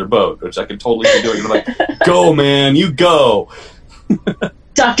towards the other boat, which I could totally see doing. I'm like, go, man, you go.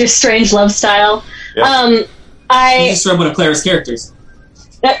 Doctor Strangelove style. Yep. You just read one of Claire's characters.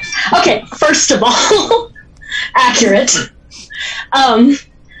 Okay, first of all, accurate.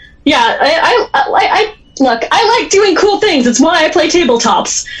 Yeah, I look, I like doing cool things. It's why I play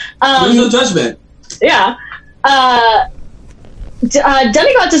tabletops. There's no judgment. Yeah.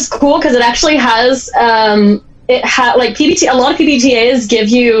 Demigods is cool because it actually has like PBT. A lot of PBTAs give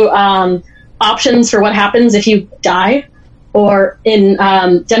you options for what happens if you die, or in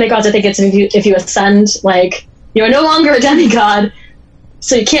Demigods, I think it's if you ascend, like you are no longer a demigod,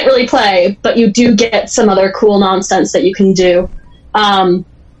 so you can't really play, but you do get some other cool nonsense that you can do.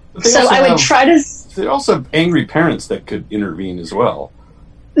 So I would try to. They also have angry parents that could intervene as well.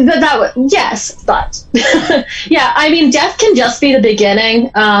 Yes, but yeah, I mean, death can just be the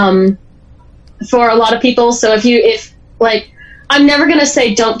beginning for a lot of people. So if I'm never gonna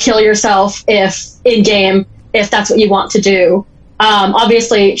say don't kill yourself if in game if that's what you want to do.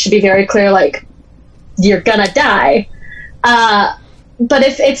 Obviously, it should be very clear, like you're gonna die. But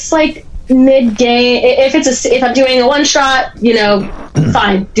if it's like mid game, if I'm doing a one shot,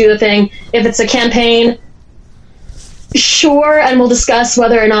 fine, do the thing. If it's a campaign, sure, and we'll discuss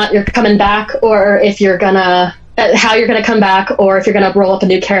whether or not you're coming back, or if you're gonna how you're gonna come back, or if you're gonna roll up a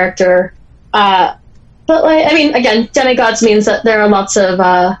new character. But I mean, again, demigods means that there are lots of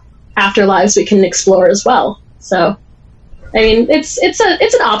afterlives we can explore as well. So, I mean, it's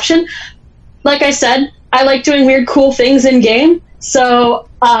an option. Like I said, I like doing weird, cool things in game. So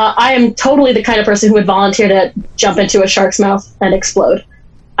I am totally the kind of person who would volunteer to jump into a shark's mouth and explode.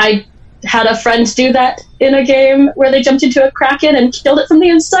 I had a friend do that in a game where they jumped into a kraken and killed it from the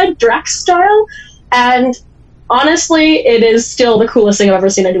inside, Drax style. And honestly, it is still the coolest thing I've ever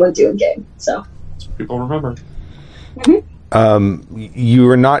seen anyone do in game. So people remember. Mm-hmm. You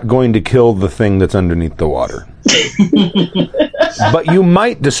are not going to kill the thing that's underneath the water. But you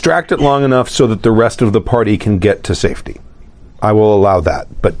might distract it long enough so that the rest of the party can get to safety. I will allow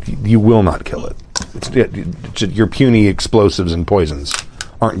that, but you will not kill it. Your puny explosives and poisons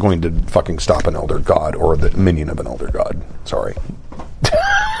aren't going to fucking stop an Elder God or the minion of an Elder God. Sorry.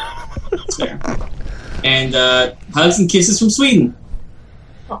 That's fair. And hugs and kisses from Sweden.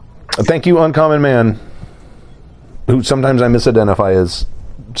 Thank you, Uncommon Man, who sometimes I misidentify as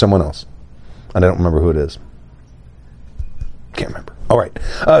someone else. And I don't remember who it is. Can't remember. All right.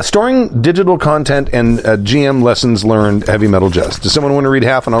 Storing digital content and GM lessons learned, Heavy Metal Jest. Does someone want to read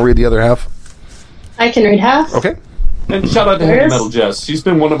half and I'll read the other half? I can read half. Okay. And shout out to Heavy Metal Jess. She's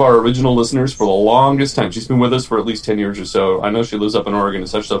been one of our original listeners for the longest time. She's been with us for at least 10 years or so. I know she lives up in Oregon and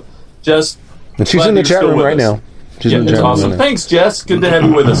such stuff. Jess, and she's in the chat room right now. She's in the chat room awesome. right now. Thanks, Jess. Good to have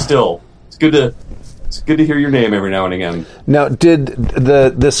you with us still. It's good to hear your name every now and again. Now,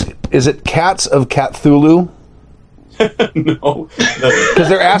 is it Cats of Cthulhu? No. Because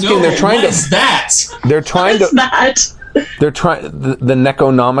they're asking, they're trying what is that? They're trying What is that? They're trying the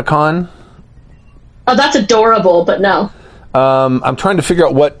Necronomicon. Oh, that's adorable, but no. I'm trying to figure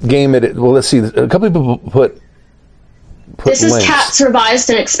out what game it is. Well, let's see. A couple of people put This is links. Cats Revised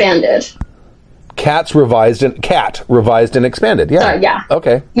and Expanded. Cat revised and expanded. Yeah. Sorry, yeah.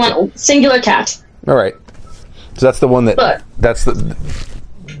 Okay. One singular cat. All right. So that's the one that But-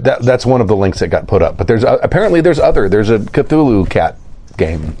 that's one of the links that got put up. But there's apparently there's a Cthulhu cat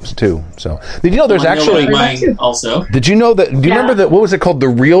games too. So did you know there's actually? Mine also. Did you know that? Do you remember that? What was it called? The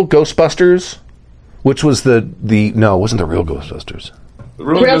Real Ghostbusters, which was the no, it wasn't the Real Ghostbusters. The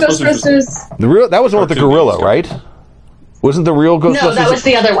Real Ghostbusters. The real that was the one with the Cartoon gorilla, games, right? Wasn't the Real Ghostbusters? No, that was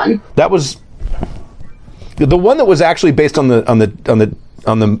the other one. That was the one that was actually based on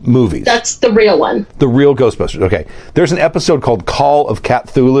the movies. That's the real one. The Real Ghostbusters. Okay. There's an episode called Call of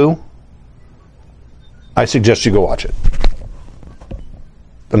Cthulhu. I suggest you go watch it.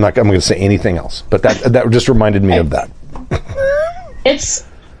 I'm going to say anything else, but that just reminded me of that. I was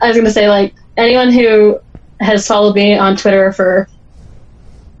going to say, like, anyone who has followed me on Twitter for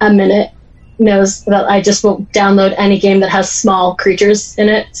a minute knows that I just won't download any game that has small creatures in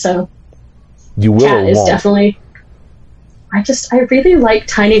it, so You will Cat or is won't. definitely. I really like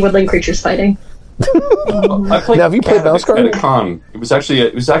tiny woodland creatures fighting. I played Now, have you played Mouse at Guard? a con. It was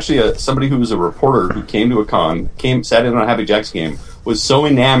actually somebody who was a reporter who came to a con, sat in on a Happy Jacks game, was so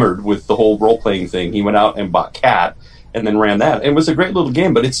enamored with the whole role playing thing, he went out and bought Cat and then ran that. It was a great little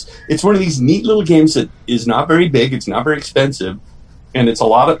game, but it's one of these neat little games that is not very big, it's not very expensive, and it's a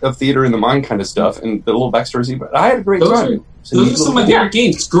lot of theater in the mind kind of stuff, and the little backstories. But I had a great time. Those are some of my favorite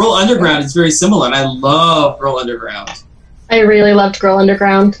games. Girl Underground is very similar, and I love Girl Underground. I really loved Girl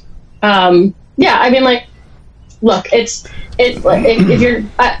Underground. Yeah, I mean, like, look, if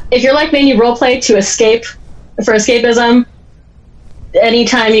you're like me, and you roleplay to escape for escapism.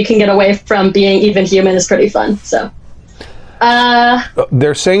 Anytime you can get away from being even human is pretty fun. So,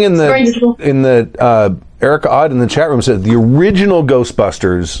 they're saying in the Erica Odd in the chat room said the original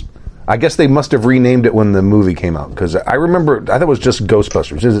Ghostbusters. I guess they must have renamed it when the movie came out, because I thought it was just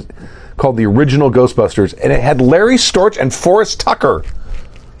Ghostbusters. Is it called the original Ghostbusters? And it had Larry Storch and Forrest Tucker.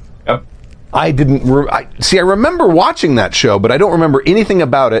 Yep. I didn't I remember watching that show, but I don't remember anything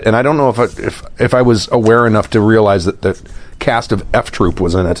about it, and I don't know if I was aware enough to realize that the cast of F Troop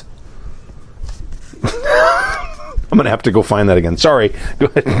was in it. I'm gonna have to go find that again. Sorry. Go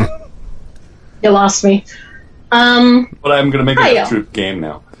ahead. You lost me. But I'm gonna make an Hi-yo. F Troop game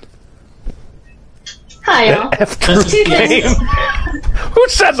now. Hi, y'all. F Troop Two things. game. Who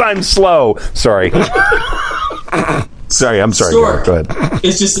says I'm slow? Sorry. Sorry, I'm sorry. Sure. Go ahead.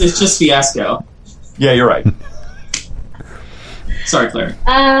 It's just Fiasco. Yeah, you're right. Sorry, Claire.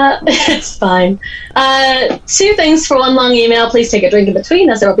 It's fine. Two things for one long email. Please take a drink in between,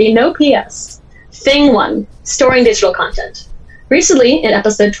 as there will be no PS. Thing 1, storing digital content. Recently, in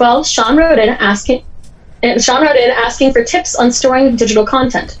episode 12, Sean wrote in asking for tips on storing digital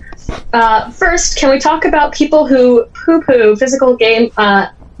content. First, can we talk about people who poo-poo physical game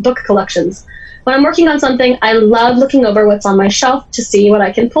book collections? When I'm working on something, I love looking over what's on my shelf to see what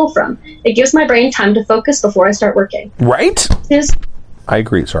I can pull from. It gives my brain time to focus before I start working. Right? I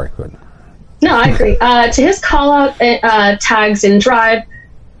agree. Sorry. Go ahead. No, I agree. To his call-out tags in Drive,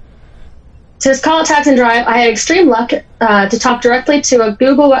 I had extreme luck to talk directly to a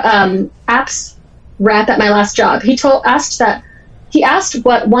Google Apps rep at my last job. He asked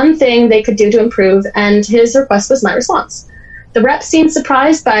what one thing they could do to improve, and his request was my response. The rep seemed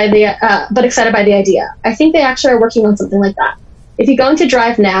surprised by but excited by the idea. I think they actually are working on something like that. If you go into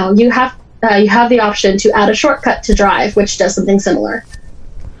Drive now, you have the option to add a shortcut to Drive, which does something similar.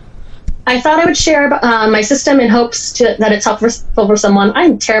 I thought I would share my system in hopes that it's helpful for someone.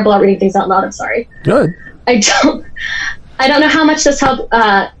 I'm terrible at reading things out loud. I'm sorry. Good. I don't know how much this help.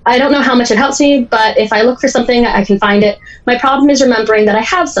 I don't know how much it helps me, but if I look for something, I can find it. My problem is remembering that I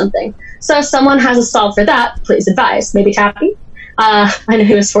have something. So if someone has a solve for that, please advise. Maybe Tappy. I know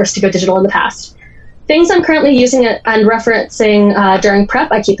he was forced to go digital in the past. Things I'm currently using and referencing during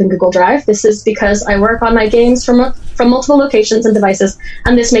prep, I keep in Google Drive. This is because I work on my games from multiple locations and devices,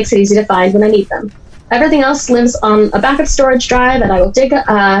 and this makes it easy to find when I need them. Everything else lives on a backup storage drive, and I will dig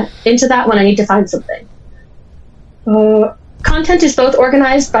into that when I need to find something. Content is both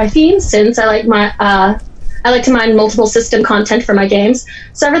organized by themes, since I like to mine multiple system content for my games.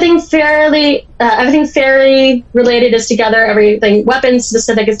 So everything fairly related is together. Everything weapons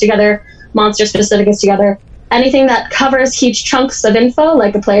specific is together. Monster specific is together. Anything that covers huge chunks of info,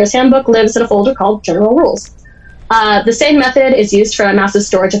 like a player's handbook, lives in a folder called General Rules. The same method is used for a massive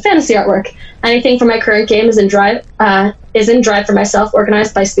storage of fantasy artwork. Anything from my current game is in Drive for myself,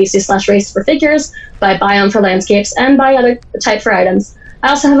 organized by species/race for figures, by biome for landscapes, and by other type for items.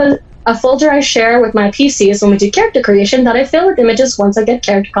 I also have a folder I share with my PCs when we do character creation that I fill with images once I get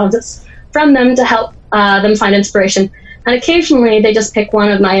character concepts from them to help them find inspiration. And occasionally they just pick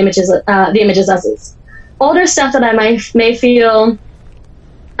one of my images, the images as is. Older stuff that I feel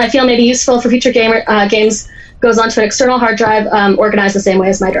may be useful for future games goes onto an external hard drive, organized the same way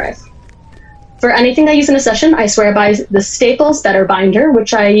as my drive. For anything I use in a session, I swear by the Staples Better Binder,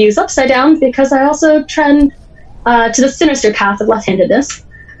 which I use upside down because I also trend to the sinister path of left-handedness.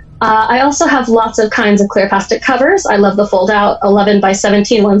 I also have lots of kinds of clear plastic covers. I love the fold-out 11 by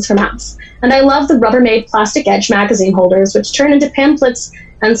 17 ones from apps. And I love the Rubbermaid plastic edge magazine holders, which turn pamphlets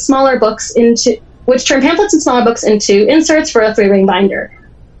and smaller books into inserts for a 3-ring binder.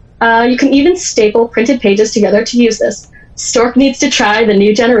 You can even staple printed pages together to use this. Stork needs to try the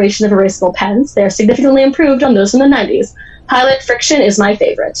new generation of erasable pens. They're significantly improved on those from the 90s. Pilot Friction is my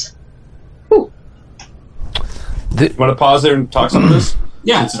favorite. You want to pause there and talk some of this?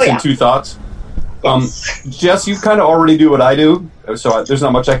 Yeah. Since it's in two thoughts. Jess, you kind of already do what I do, so there's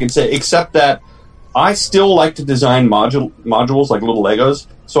not much I can say, except that I still like to design modules like little Legos.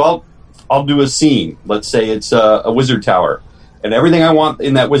 So I'll do a scene. Let's say it's a wizard tower, and everything I want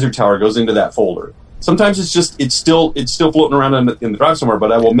in that wizard tower goes into that folder. Sometimes it's still floating around in the drive somewhere,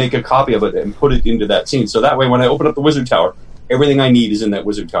 but I will make a copy of it and put it into that scene. So that way, when I open up the wizard tower, everything I need is in that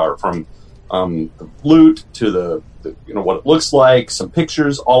wizard tower, from the loot to the what it looks like, some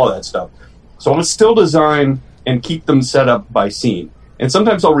pictures, all of that stuff. So I'll still design and keep them set up by scene. And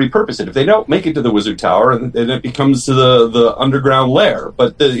sometimes I'll repurpose it if they don't make it to the wizard tower, and then it becomes to the underground lair.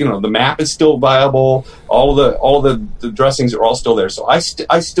 But the map is still viable. All the dressings are all still there. So I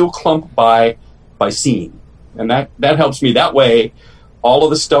still clump by scene, and that helps me. That way, all of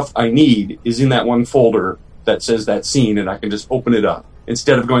the stuff I need is in that one folder that says that scene, and I can just open it up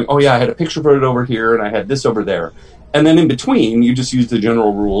instead of going, oh yeah, I had a picture of it over here and I had this over there, and then in between you just use the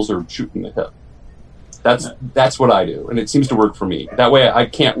general rules or shoot from the hip. That's what I do, and it seems to work for me. That way I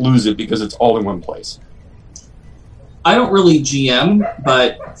can't lose it because it's all in one place. I don't really GM,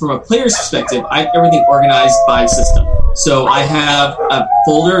 but from a player's perspective, I have everything organized by system. So I have a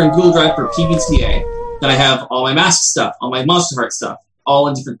folder in Google Drive for PBTA that I have all my mask stuff, all my Monster Heart stuff, all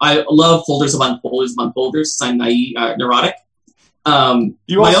in different. I love folders upon folders upon folders. I'm neurotic.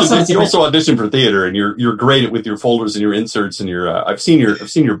 You also audition for theater, and you're great with your folders and your inserts and your. I've seen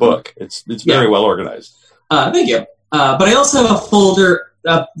your book. It's very well organized. Thank you. But I also have a folder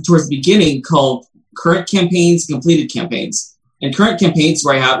towards the beginning called Current Campaigns, Completed Campaigns, and Current Campaigns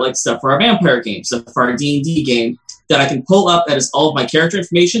where I have like stuff for our vampire game, stuff for our D&D game that I can pull up. That is all of my character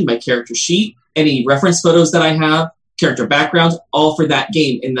information, my character sheet, any reference photos that I have, character backgrounds, all for that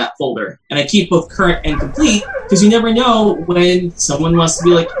game in that folder. And I keep both current and complete because you never know when someone wants to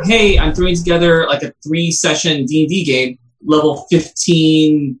be like, hey, I'm throwing together like a 3-session D&D game, level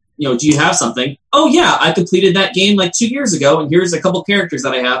 15, do you have something? Oh yeah, I completed that game like 2 years ago, and here's a couple characters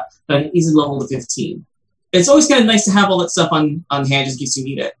that I have that I can easily level to 15. It's always kind of nice to have all that stuff on hand just in case you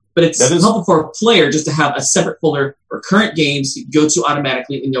need it. But it's helpful for a player just to have a separate folder for current games you go to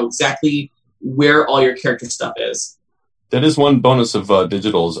automatically and know exactly where all your character stuff is. That is one bonus of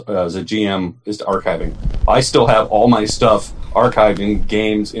digitals as a GM is archiving. I still have all my stuff archived in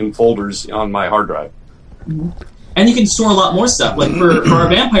games in folders on my hard drive. Mm-hmm. And you can store a lot more stuff. Like for our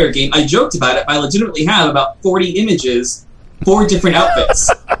vampire game, I joked about it. I legitimately have about 40 images, 4 different outfits.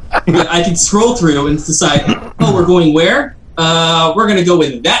 I can scroll through and decide, oh, we're going where? We're going to go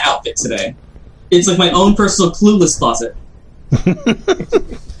with that outfit today. It's like my own personal Clueless closet.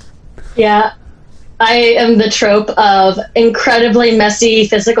 Yeah. I am the trope of incredibly messy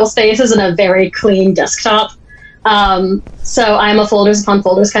physical spaces and a very clean desktop. So I'm a folders upon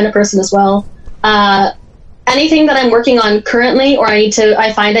folders kind of person as well. Anything that I'm working on currently or I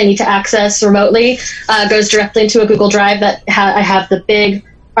find I need to access remotely goes directly into a Google Drive that I have the big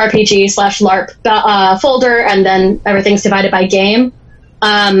RPG/LARP folder, and then everything's divided by game.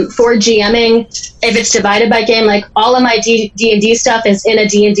 For GMing, if it's divided by game, like all of my D&D stuff is in a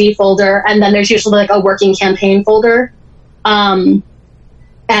D&D folder, and then there's usually like a working campaign folder. And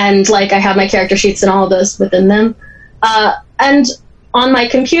like I have my character sheets and all of those within them. And on my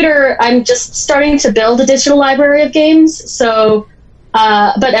computer, I'm just starting to build a digital library of games. So,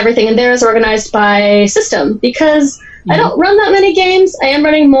 but everything in there is organized by system because I don't run that many games. I am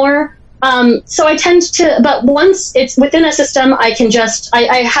running more. So I tend to, but once it's within a system, I can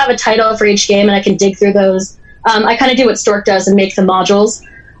I have a title for each game and I can dig through those. I kind of do what Stork does and make the modules.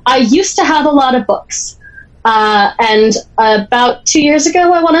 I used to have a lot of books. And about 2 years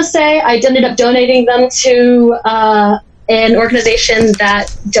ago, I want to say, I ended up donating them to an organization that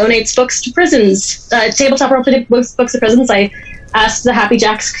donates books to prisons, tabletop role-playing books to prisons. I asked the Happy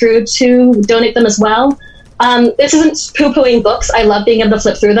Jacks crew to donate them as well. This isn't poo-pooing books. I love being able to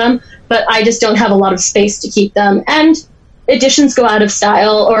flip through them, but I just don't have a lot of space to keep them. And editions go out of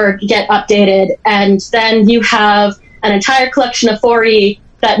style or get updated, and then you have an entire collection of 4E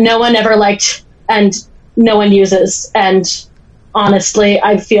that no one ever liked and no one uses. And honestly,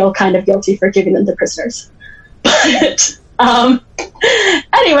 I feel kind of guilty for giving them to prisoners. But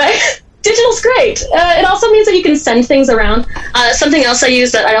anyway, digital's great. It also means that you can send things around. Something else I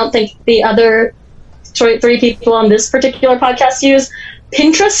use that I don't think the other 3 people on this particular podcast use,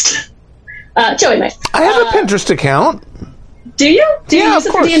 Pinterest. Joey might. I have a Pinterest account. Do you? Do you use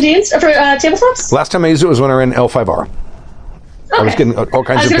it for D&D and for tabletops? Last time I used it was when I ran L5R. Okay. I was getting all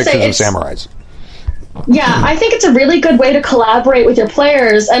kinds of pictures of samurais. Yeah, I think it's a really good way to collaborate with your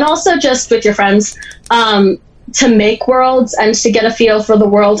players and also just with your friends to make worlds and to get a feel for the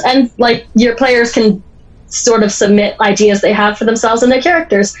world. And like your players can sort of submit ideas they have for themselves and their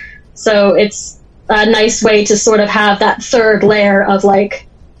characters. So it's a nice way to sort of have that third layer of like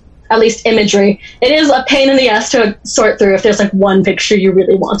at least imagery. It is a pain in the ass to sort through if there's like one picture you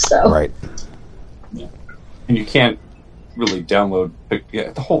really want, though. Right. And you can't really download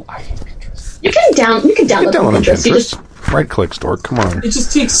the whole. I hate Pinterest. You can download Pinterest. You just right-click store. Come on. It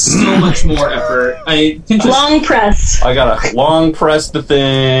just takes so much more effort. Pinterest. long press. I gotta long press the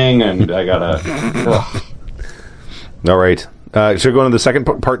thing, and I gotta. All right. Should we go into the second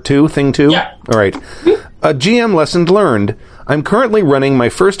part 2, thing 2? Yeah. All right. A GM lesson learned. I'm currently running my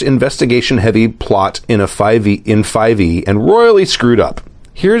first investigation-heavy plot in 5e and royally screwed up.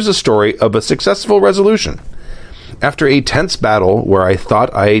 Here's a story of a successful resolution. After a tense battle where I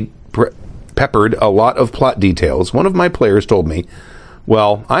thought I peppered a lot of plot details, one of my players told me,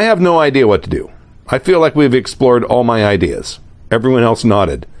 "Well, I have no idea what to do. I feel like we've explored all my ideas." Everyone else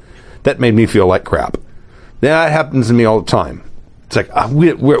nodded. That made me feel like crap. That happens to me all the time. It's like,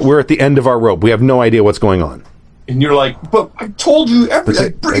 we're at the end of our rope. We have no idea what's going on. And you're like, but I told you everything. I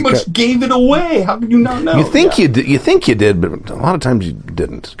pretty much gave it away. How could you not know? You think you did, but a lot of times you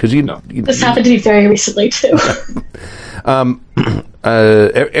didn't. Because This happened to me very recently, too.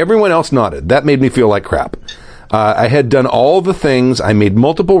 Everyone else nodded. That made me feel like crap. I had done all the things. I made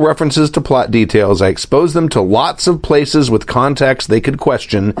multiple references to plot details. I exposed them to lots of places with context they could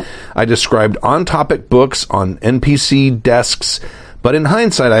question. I described on-topic books on NPC desks. But in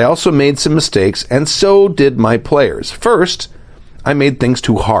hindsight, I also made some mistakes, and so did my players. First, I made things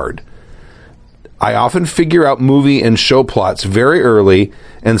too hard. I often figure out movie and show plots very early,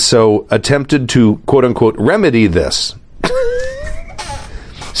 and so attempted to, quote-unquote, remedy this.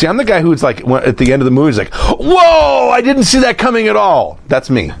 See, I'm the guy who's like, at the end of the movie, he's like, whoa, I didn't see that coming at all. That's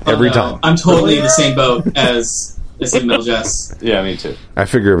me, every time. I'm totally in the same boat as Metal Jess. Yeah, me too. I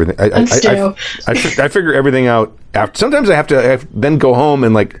figure everything. I figure everything out. After. Sometimes I have to then go home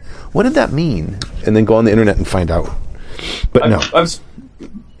and like, what did that mean? And then go on the internet and find out. But no.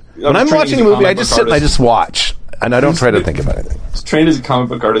 When I'm watching a movie, I just sit and I just watch. And I don't try to think about anything. I was trained as a comic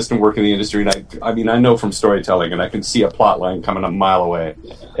book artist and work in the industry, and I know from storytelling, and I can see a plot line coming a mile away.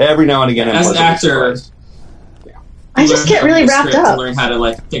 Every now and again, as an actor, I just get really wrapped up. To learn how to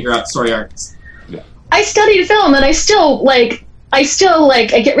like figure out story arcs. Yeah. I studied film, and I still I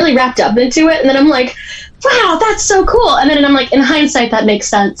get really wrapped up into it, and then I'm like, wow, that's so cool. And then I'm like, in hindsight, that makes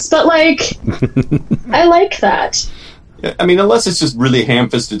sense. But like, I like that. I mean, unless it's just really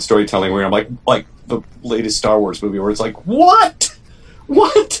ham-fisted storytelling where I'm like the latest Star Wars movie where it's like, what?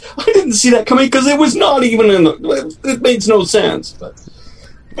 I didn't see that coming because it was not even it makes no sense. But.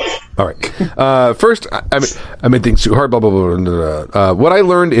 All right. First, I made things too hard, blah, blah, blah, blah, blah. What I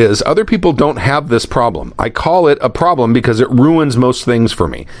learned is other people don't have this problem. I call it a problem because it ruins most things for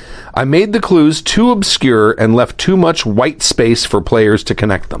me. I made the clues too obscure and left too much white space for players to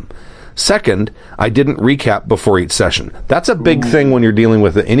connect them. Second, I didn't recap before each session. That's a big thing when you're dealing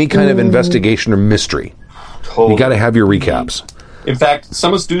with any kind of investigation or mystery. Totally. You got to have your recaps. In fact,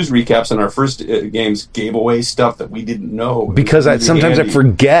 some of Stu's recaps in our first games gave away stuff that we didn't know. Because sometimes I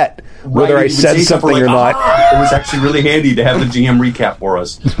forget whether I said something or not. It was actually really handy to have the GM recap for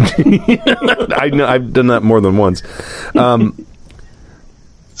us. I know, I've done that more than once. I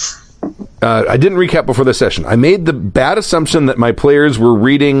didn't recap before the session. I made the bad assumption that my players were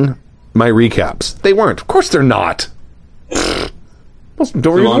reading my recaps. They weren't. Of course they're not.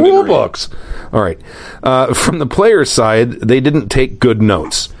 Don't read the rule books. All right. From the player's side, they didn't take good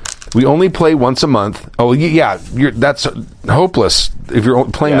notes. We only play once a month. Oh, yeah. That's hopeless. If you're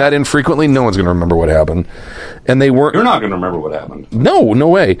playing that infrequently, no one's going to remember what happened. And they weren't. You're not going to remember what happened. No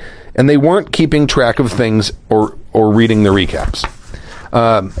way. And they weren't keeping track of things or reading the recaps.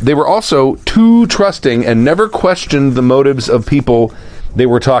 They were also too trusting and never questioned the motives of people they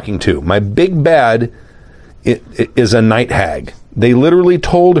were talking to. My big bad is a night hag. They literally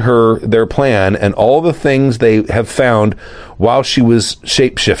told her their plan and all the things they have found while she was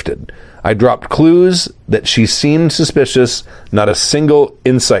shape-shifted. I dropped clues that she seemed suspicious, not a single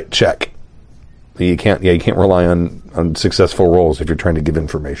insight check. You can't rely on successful rolls if you're trying to give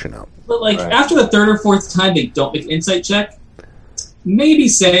information out. But after the third or fourth time they don't make an insight check, maybe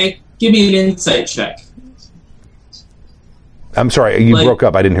say, give me an insight check. I'm sorry, you broke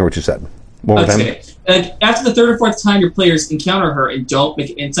up. I didn't hear what you said. One more time. After the third or fourth time your players encounter her and don't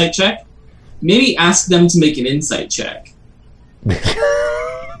make an insight check, maybe ask them to make an insight check.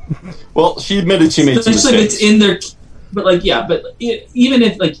 Well, she admitted she made some mistakes. It's in their, even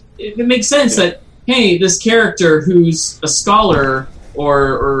if it makes sense that, hey, this character who's a scholar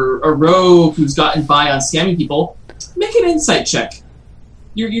or a rogue who's gotten by on scamming people, make an insight check.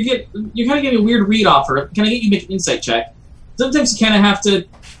 You're kind of getting a weird read off her. Can I get you to make an insight check? Sometimes you kind of have to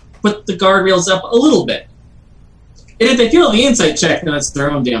put the guardrails up a little bit. And if they fail the insight check, then it's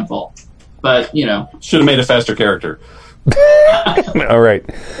their own damn fault. But, you know. Should have made a faster character. All right.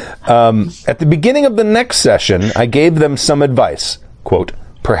 At the beginning of the next session, I gave them some advice. Quote,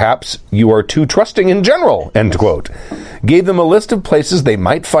 perhaps you are too trusting in general, end quote. Gave them a list of places they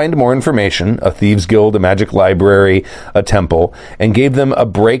might find more information, a thieves' guild, a magic library, a temple, and gave them a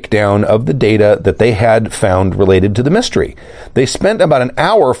breakdown of the data that they had found related to the mystery. They spent about an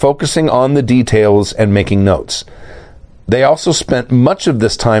hour focusing on the details and making notes. They also spent much of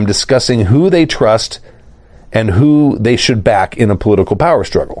this time discussing who they trust and who they should back in a political power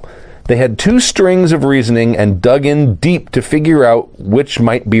struggle. They had 2 strings of reasoning and dug in deep to figure out which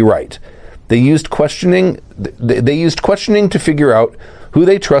might be right. They used questioning to figure out who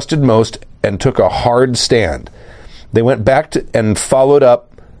they trusted most and took a hard stand. They went back and followed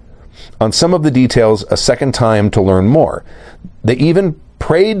up on some of the details a second time to learn more. They even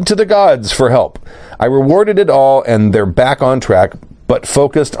prayed to the gods for help. I rewarded it all, and they're back on track, but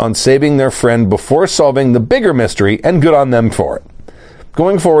focused on saving their friend before solving the bigger mystery, and good on them for it.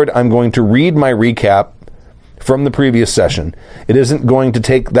 Going forward, I'm going to read my recap from the previous session. It isn't going to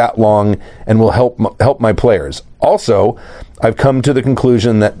take that long and will help my players. Also, I've come to the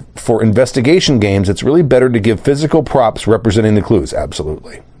conclusion that for investigation games, it's really better to give physical props representing the clues.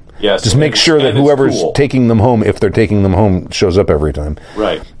 Absolutely. Yes. Just make sure that whoever's taking them home, if they're taking them home, shows up every time.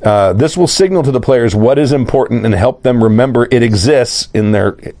 Right. This will signal to the players what is important and help them remember it exists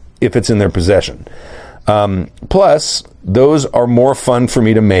if it's in their possession. Plus, those are more fun for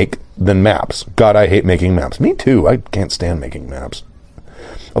me to make than maps. God, I hate making maps. Me too. I can't stand making maps.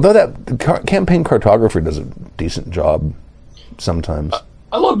 Although that campaign cartographer does a decent job sometimes.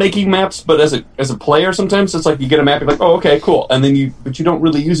 I love making maps, but as a player, sometimes it's like you get a map, you're like, oh, okay, cool, and then but you don't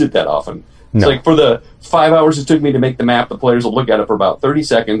really use it that often. It's like for the 5 hours it took me to make the map, the players will look at it for about 30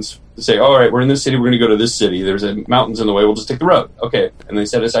 seconds to say, all right, we're in this city, we're going to go to this city. There's mountains in the way, we'll just take the road. Okay, and they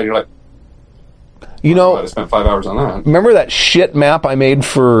set it aside, you're like, I spent 5 hours on that. Remember that shit map I made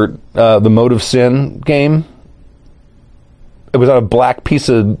for the Mode of Sin game? It was on a black piece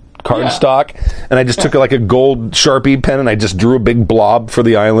of cardstock, and I just took like a gold Sharpie pen and I just drew a big blob for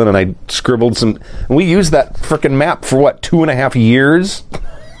the island, and I scribbled some. And we used that frickin' map for 2.5 years?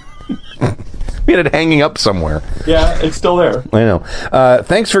 We had it hanging up somewhere. Yeah, it's still there. I know.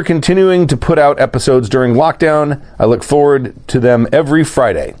 Thanks for continuing to put out episodes during lockdown. I look forward to them every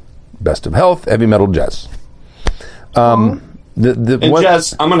Friday. Best of health, Heavy Metal Jess.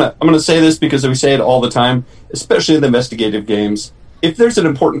 Jess, I'm gonna say this because we say it all the time, especially in the investigative games. If there's an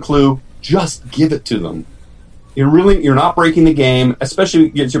important clue, just give it to them. You're not breaking the game,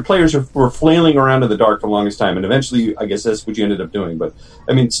 especially as your players were flailing around in the dark for the longest time, and eventually, I guess that's what you ended up doing. But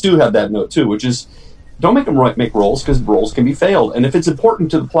I mean, Stu had that note too, which is don't make them make rolls, because rolls can be failed. And if it's important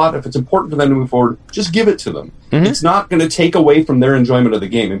to the plot, if it's important for them to move forward, just give it to them. Mm-hmm. It's not going to take away from their enjoyment of the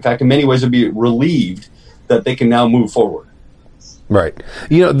game. In fact, in many ways, they'll be relieved that they can now move forward. Right.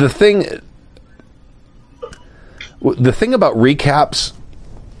 You know, the thing about recaps,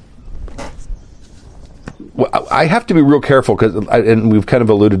 I have to be real careful, and we've kind of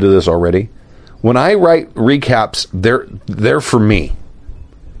alluded to this already. When I write recaps, they're for me.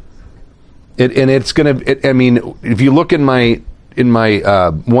 It's gonna. I mean, if you look in my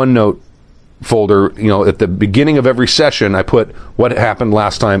OneNote folder, you know, at the beginning of every session, I put what happened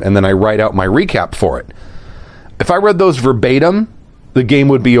last time, and then I write out my recap for it. If I read those verbatim, the game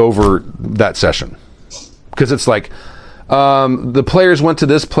would be over that session, because it's like the players went to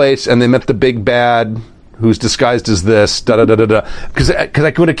this place and they met the big bad who's disguised as this. Da da da da da. Because I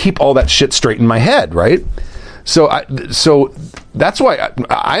want to keep all that shit straight in my head, right? So that's why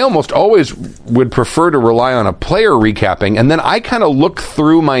I almost always would prefer to rely on a player recapping, and then I kind of look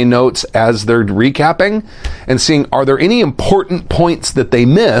through my notes as they're recapping and seeing, are there any important points that they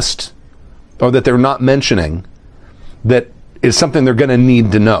missed or that they're not mentioning that is something they're going to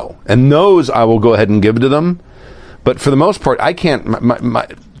need to know, and those I will go ahead and give to them. But for the most part, I can't.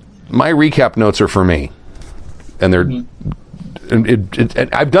 My recap notes are for me, and they're. Mm-hmm.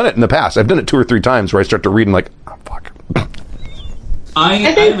 And I've done it in the past. I've done it 2 or 3 times where I start to read and like, oh fuck. I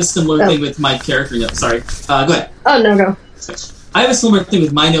have a similar thing with my character notes. Sorry, go ahead. Oh no, go. I have a similar thing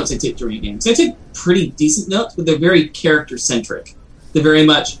with my notes I take during games. I take pretty decent notes, but they're very character centric. They're very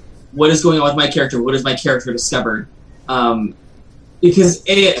much what is going on with my character. What has my character discovered? Because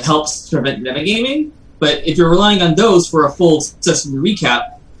it helps prevent metagaming. But if you're relying on those for a full session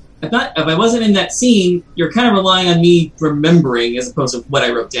recap, if I wasn't in that scene, you're kind of relying on me remembering as opposed to what I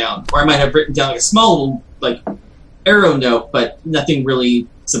wrote down. Or I might have written down like a small little arrow note, but nothing really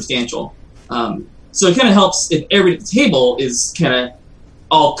substantial. So it kind of helps if everybody at the table is kind of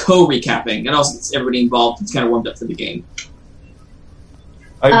all co-recapping. It also gets everybody involved. It's kind of warmed up for the game.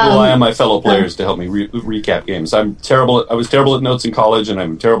 I rely on my fellow players to help me recap games. I was terrible at notes in college, and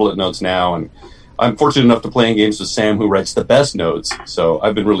I'm terrible at notes now. And I'm fortunate enough to play in games with Sam, who writes the best notes. So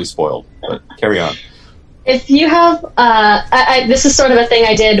I've been really spoiled. But carry on. If you have, this is sort of a thing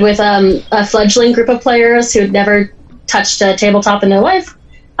I did with a fledgling group of players who'd never touched a tabletop in their life.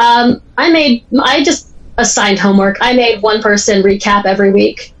 I just assigned homework. I made one person recap every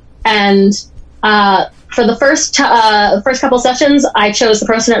week, and for the first couple sessions, I chose the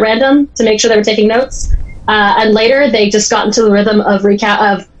person at random to make sure they were taking notes, and later they just got into the rhythm of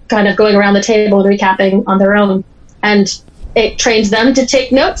kind of going around the table and recapping on their own, and it trained them to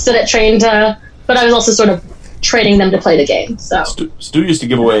take notes, and it trained. But I was also sort of training them to play the game. So Stu used to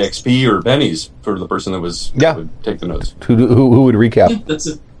give away XP or pennies for the person that would take the notes. Who would recap? Yeah, that's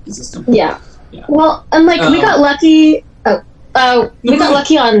a system. Yeah. Well, and we got lucky. We got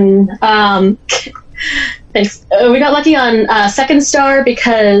lucky on. Thanks. We got lucky on Second Star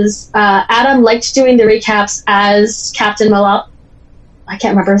because Adam liked doing the recaps as Captain Malala. I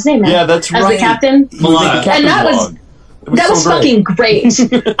can't remember his name now. Yeah, that's as right. The captain. Malala. And that was fucking great.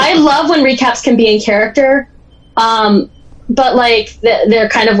 I love when recaps can be in character, but they're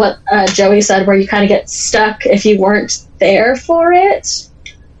kind of what Joey said, where you kind of get stuck if you weren't there for it.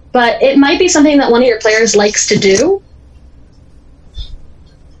 But it might be something that one of your players likes to do.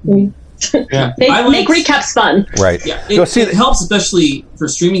 Yeah. Make recaps fun. Right. Yeah, it helps, especially for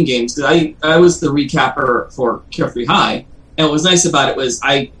streaming games, because I was the recapper for Carefree High, and what was nice about it was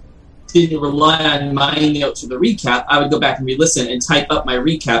I didn't rely on my notes for the recap. I would go back and re-listen and type up my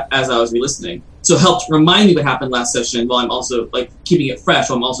recap as I was re-listening. So it helped remind me what happened last session while I'm also keeping it fresh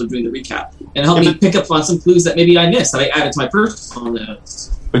while I'm also doing the recap. And it helped me pick up on some clues that maybe I missed that I added to my personal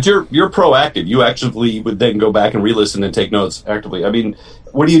notes. But you're proactive. You actively would then go back and re-listen and take notes actively. I mean,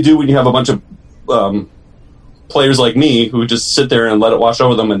 what do you do when you have a bunch of players like me who just sit there and let it wash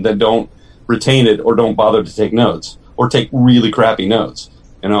over them and then don't retain it or don't bother to take notes or take really crappy notes?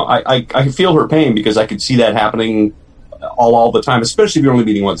 You know, I feel her pain because I could see that happening all the time, especially if you're only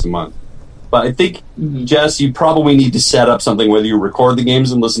meeting once a month. But I think, Jess, you probably need to set up something, whether you record the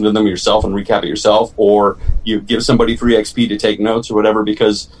games and listen to them yourself and recap it yourself, or you give somebody free XP to take notes or whatever,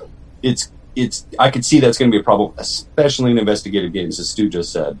 because I could see that's going to be a problem, especially in investigative games, as Stu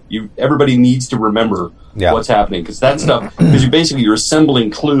just said. Everybody needs to remember what's happening, because that stuff, because you're assembling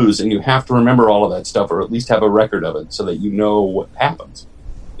clues, and you have to remember all of that stuff, or at least have a record of it, so that you know what happens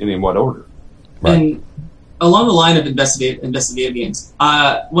and in what order. Right. And along the line of investigative games,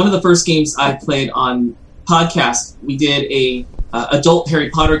 one of the first games I played on podcast, we did a adult Harry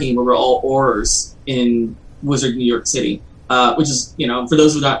Potter game where we're all Aurors in Wizard New York City, which is, for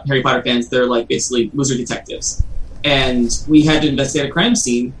those who are not Harry Potter fans, they're basically wizard detectives. And we had to investigate a crime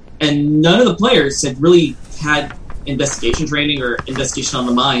scene, and none of the players had really had investigation training or investigation on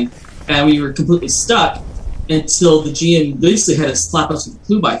the mind, and we were completely stuck until the GM basically had to slap us with a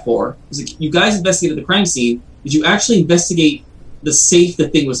clue by 4. It was like, you guys investigated the crime scene. Did you actually investigate the safe the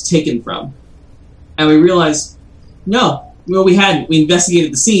thing was taken from? And we realized, no, we hadn't. We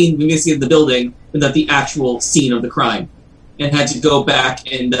investigated the scene, we investigated the building, and not the actual scene of the crime, and had to go back,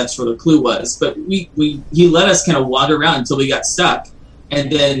 and that's where the clue was. But he let us kind of wander around until we got stuck,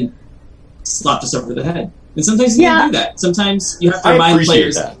 and then slapped us over the head. And sometimes you can't do that. Sometimes you have to remind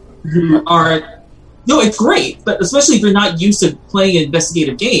players who are... No, it's great, but especially if you're not used to playing an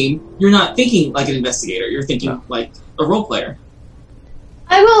investigative game, you're not thinking like an investigator. You're thinking like a role player.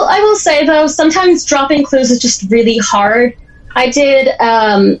 I will say, though, sometimes dropping clues is just really hard. I did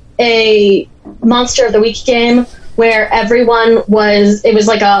a Monster of the Week game where everyone was... It was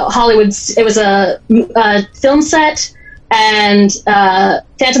like a Hollywood... It was a film set, and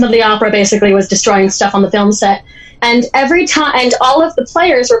Phantom of the Opera basically was destroying stuff on the film set. And every time... And all of the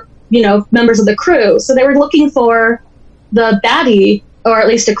players were members of the crew. So they were looking for the baddie, or at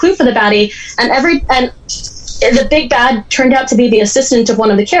least a clue for the baddie, and the big bad turned out to be the assistant of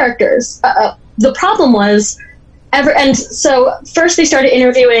one of the characters. The problem was, so first they started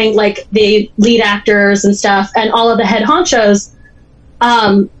interviewing the lead actors and stuff, and all of the head honchos.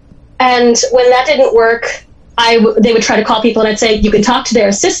 And when that didn't work, they would try to call people, and I'd say, you can talk to their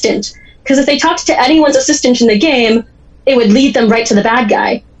assistant, because if they talked to anyone's assistant in the game, it would lead them right to the bad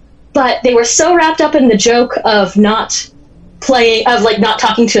guy. But they were so wrapped up in the joke of not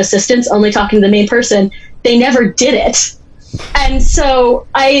talking to assistants, only talking to the main person, they never did it. And so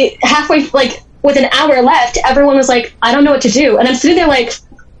with an hour left, everyone was like, I don't know what to do. And I'm sitting there like,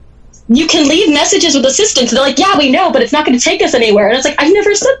 you can leave messages with assistants. And they're like, yeah, we know, but it's not going to take us anywhere. And I was like, I've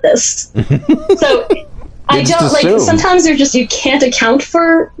never said this. So I don't like. Sometimes they're just you can't account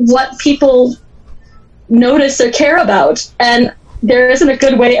for what people notice or care about, and there isn't a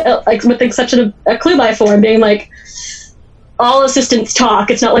good way, like with such a clue by form being like all assistants talk.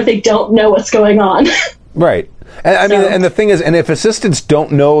 It's not like they don't know what's going on. Right. And I mean, and the thing is, and if assistants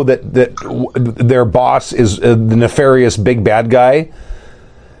don't know that their boss is the nefarious big bad guy,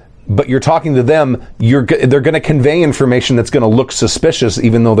 but you're talking to them, they're going to convey information that's going to look suspicious,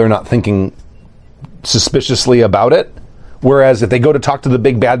 even though they're not thinking suspiciously about it. Whereas if they go to talk to the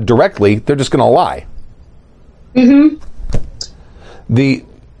big bad directly, they're just going to lie. Mm-hmm.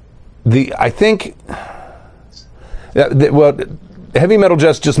 I think, well, Heavy Metal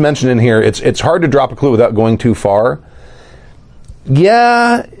just mentioned in here, it's hard to drop a clue without going too far.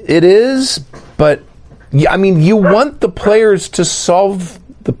 Yeah, it is, but yeah, I mean, you want the players to solve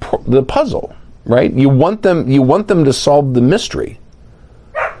the puzzle, right? You want them to solve the mystery.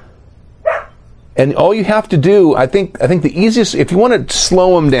 And all you have to do, I think the easiest, if you want to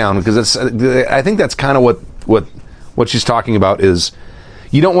slow them down, because I think that's kind of what she's talking about is,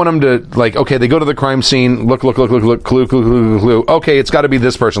 you don't want them to, like, okay, they go to the crime scene, look, clue. Okay, it's got to be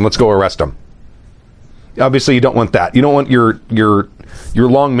this person. Let's go arrest them. Obviously, you don't want that. You don't want your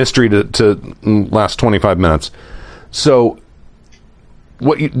long mystery to last 25 minutes. So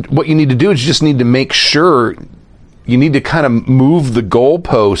what you need to do is you just need to make sure, you need to kind of move the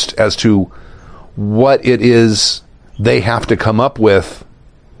goalpost as to what it is they have to come up with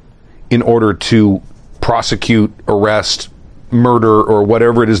in order to prosecute, arrest, murder, or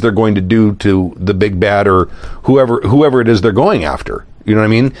whatever it is they're going to do to the big bad or whoever it is they're going after. You know what I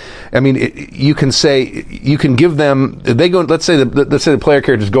mean? I mean, you can give them, they go, let's say the player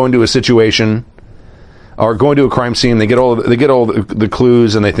character is going to a situation or going to a crime scene. They get all the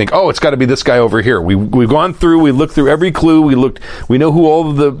clues, and they think, oh, it's got to be this guy over here. We've gone through, we looked through every clue. We know who all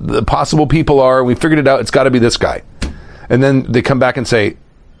of the possible people are. We figured it out. It's got to be this guy. And then they come back and say,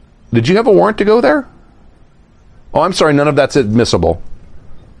 did you have a warrant to go there? Oh, I'm sorry, none of that's admissible.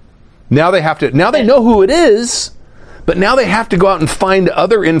 Now they know who it is, but now they have to go out and find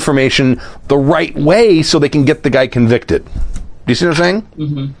other information the right way so they can get the guy convicted. Do you see what I'm saying?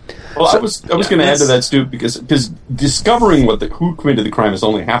 Mm-hmm. Well, I was going to add to that, Stu, because discovering who committed the crime is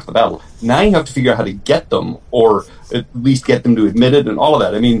only half the battle. Now you have to figure out how to get them, or at least get them to admit it, and all of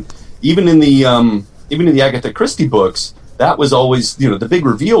that. I mean, even in the Agatha Christie books, that was always, the big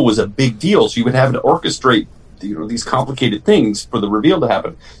reveal was a big deal. So you would have to orchestrate these complicated things for the reveal to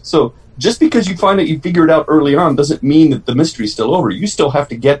happen. So just because you find it, you figure it out early on, doesn't mean that the mystery's still over. You still have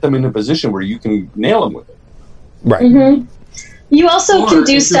to get them in a position where you can nail them with it. Right. Mm-hmm. You also can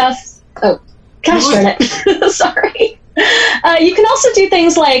do stuff. Oh, gosh darn it! Sorry. You can also do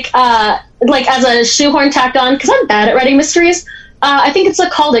things like as a shoehorn tacked on, because I'm bad at writing mysteries. I think it's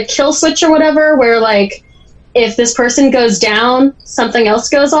called a kill switch or whatever, where if this person goes down, something else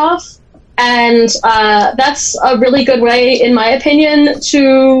goes off. And that's a really good way, in my opinion,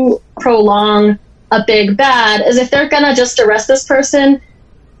 to prolong a big bad, is if they're going to just arrest this person,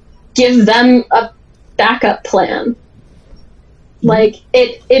 give them a backup plan.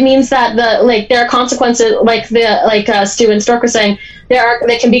 It means that there are consequences, Stu and Stork were saying, there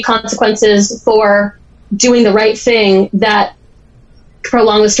can be consequences for doing the right thing that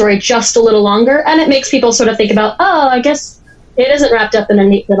prolong the story just a little longer, and it makes people sort of think about, oh, I guess it isn't wrapped up in a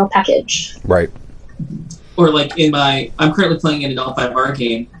neat little package. Right. Or I'm currently playing in an L5R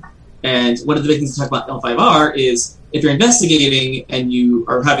game, and one of the big things to talk about L5R is if you're investigating and you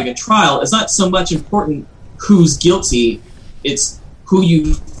are having a trial, it's not so much important who's guilty, it's who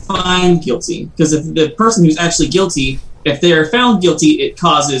you find guilty. Because if the person who's actually guilty, if they are found guilty, it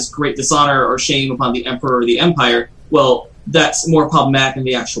causes great dishonor or shame upon the emperor or the empire. Well, that's more problematic than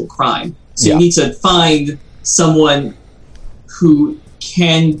the actual crime. So you need to find someone who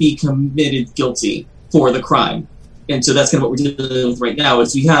can be committed guilty for the crime. And so that's kind of what we're dealing with right now,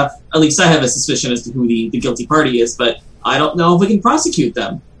 is I have a suspicion as to who the guilty party is, but I don't know if we can prosecute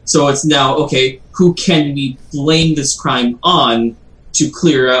them. So it's now, okay, who can we blame this crime on to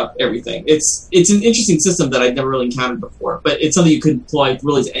clear up everything? It's an interesting system that I'd never really encountered before, but it's something you could employ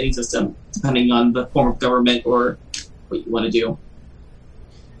really to any system, depending on the form of government or what you want to do.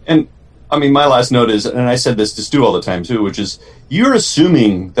 And I mean, my last note is, and I said this to Stu all the time too, which is, you're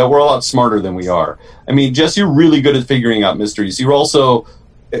assuming that we're a lot smarter than we are. I mean, Jess, you're really good at figuring out mysteries. You're also,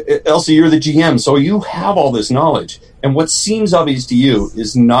 Elsie, you're the GM, so you have all this knowledge. And what seems obvious to you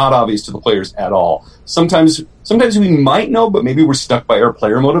is not obvious to the players at all. Sometimes we might know, but maybe we're stuck by our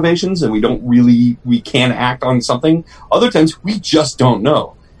player motivations and we can't act on something. Other times we just don't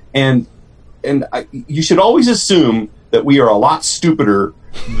know. And you should always assume that we are a lot stupider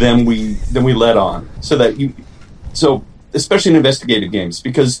than we let on. So especially in investigative games,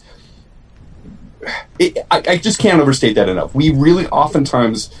 because I just can't overstate that enough. We really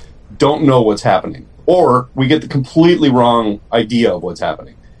oftentimes don't know what's happening, or we get the completely wrong idea of what's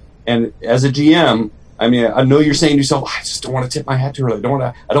happening. And as a GM, I mean, I know you're saying to yourself, I just don't want to tip my hat too early. I don't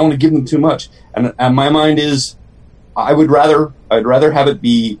want to give them too much. And my mind is, I'd rather have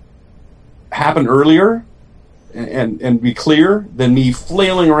it happen earlier and be clear than me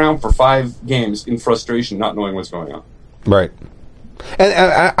flailing around for 5 games in frustration, not knowing what's going on. Right. And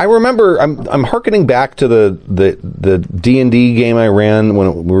I remember, I'm hearkening back to the D&D game I ran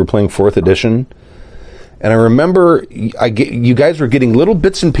when we were playing 4th edition. And I remember you guys were getting little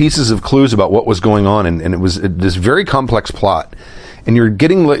bits and pieces of clues about what was going on, and it was this very complex plot. And you're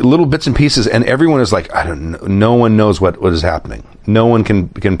getting little bits and pieces, and everyone is like, I don't know, no one knows what is happening. No one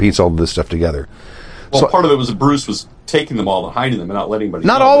can piece all of this stuff together. Well, part of it was that Bruce was taking them all and hiding them and not letting anybody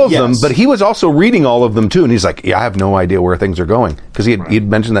know. Not all of them, but he was also reading all of them too. And he's like, yeah, I have no idea where things are going. Because he'd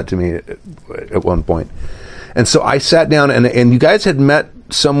mentioned that to me at one point. And so I sat down, and you guys had met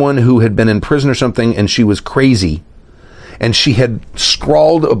someone who had been in prison or something, and she was crazy. And she had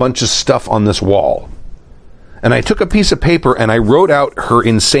scrawled a bunch of stuff on this wall. And I took a piece of paper, and I wrote out her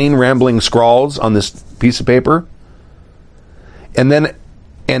insane rambling scrawls on this piece of paper. And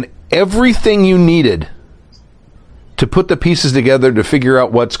everything you needed to put the pieces together to figure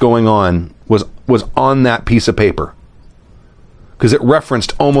out what's going on was on that piece of paper. Because it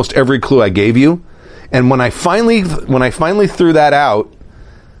referenced almost every clue I gave you. And when I finally threw that out,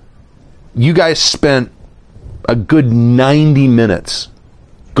 you guys spent a good 90 minutes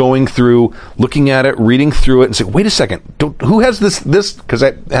going through, looking at it, reading through it, and saying, wait a second, who has this? Because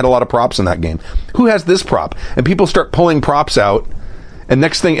I had a lot of props in that game. Who has this prop? And people start pulling props out, and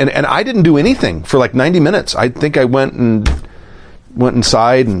next thing, and I didn't do anything for like 90 minutes. I think I went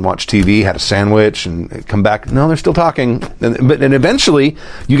inside and watched TV, had a sandwich, and come back. No, they're still talking. And eventually,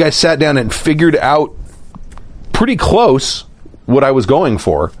 you guys sat down and figured out pretty close what I was going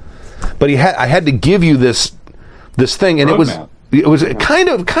for. But I had to give you this thing, and roadmap. It was kind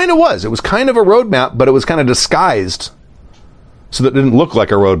of was. It was kind of a roadmap, but it was kind of disguised so that it didn't look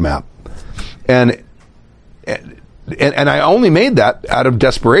like a roadmap. And I only made that out of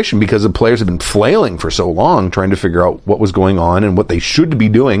desperation because the players have been flailing for so long trying to figure out what was going on and what they should be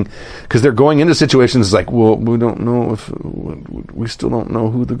doing, because they're going into situations like, well, we don't know we still don't know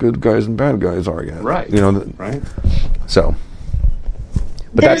who the good guys and bad guys are yet. Right. Right. So.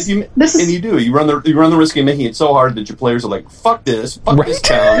 But you run the risk of making it so hard that your players are like, fuck this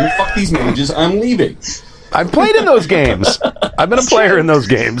town, fuck these mages, I'm leaving. I've played in those games. I've been a player in those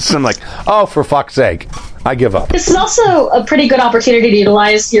games. I'm like, oh, for fuck's sake, I give up. This is also a pretty good opportunity to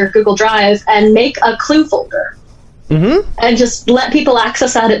utilize your Google Drive and make a clue folder. Mm-hmm. And just let people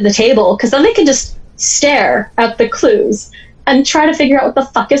access that at the table, because then they can just stare at the clues and try to figure out what the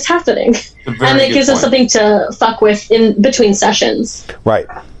fuck is happening. And it gives us something to fuck with in between sessions. Right.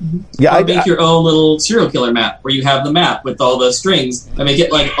 Yeah. Or make your own little serial killer map where you have the map with all the strings and make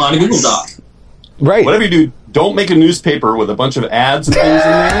it like on a Google Doc. Right. Whatever you do, don't make a newspaper with a bunch of ads and things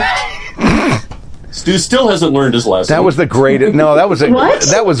in there. Stu still hasn't learned his lesson. That was the greatest. No, that was What?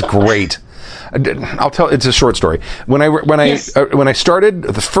 That was great. I'll tell. It's a short story. When I started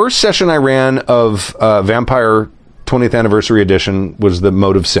the first session I ran of Vampire 20th Anniversary Edition was the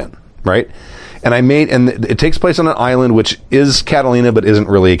Mode of Sin, right? And it takes place on an island which is Catalina but isn't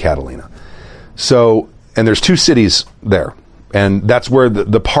really a Catalina. So, and there's 2 cities there. And that's where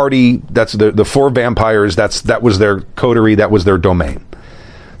the party, that's the 4 vampires, that was their coterie, that was their domain.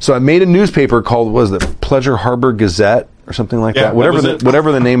 So I made a newspaper called, was it Pleasure Harbor Gazette or something like that?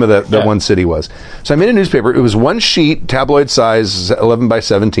 Whatever the name of that one city was. So I made a newspaper. It was 1 sheet, tabloid size, 11 by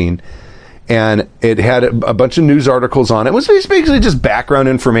 17. And it had a bunch of news articles on it. It was basically just background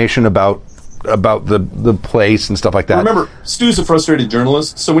information about the place and stuff like that. Remember, Stu's a frustrated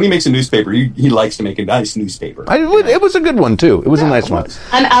journalist, so when he makes a newspaper, he likes to make a nice newspaper. It was a good one, too. It was a nice one.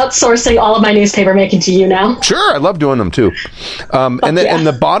 I'm outsourcing all of my newspaper making to you now. Sure, I love doing them, too. And then in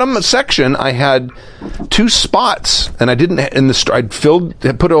the bottom section, I had 2 spots, and I didn't. I'd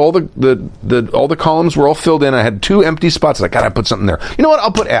put all the columns were all filled in. I had 2 empty spots. I gotta put something there. You know what?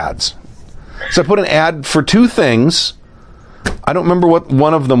 I'll put ads. So I put an ad for 2 things. I don't remember what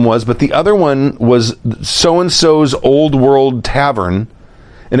one of them was, but the other one was so-and-so's Old World Tavern,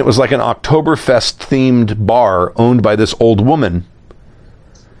 and it was like an Oktoberfest-themed bar owned by this old woman.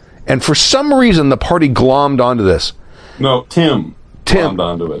 And for some reason, the party glommed onto this. No, Tim. glommed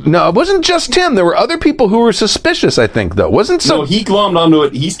onto it. No, it wasn't just Tim. There were other people who were suspicious, I think, though. Wasn't so? No, he glommed onto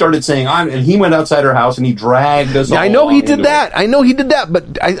it. He started saying, and he went outside her house and he dragged us all I know he along did into that. it. I know he did that,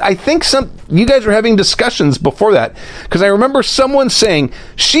 but I think you guys were having discussions before that, because I remember someone saying,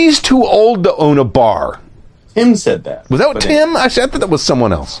 she's too old to own a bar. Tim said that. Was that But Tim? I thought that was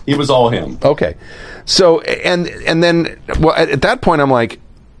someone else. It was all him. Okay. So, and then, well, at that point, I'm like,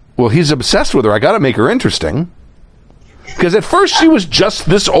 well, he's obsessed with her. I got to make her interesting. Because at first she was just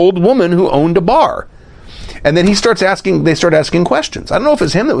this old woman who owned a bar. And then they start asking questions. I don't know if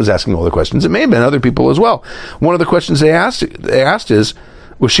it's him that was asking all the questions. It may have been other people as well. One of the questions they asked is,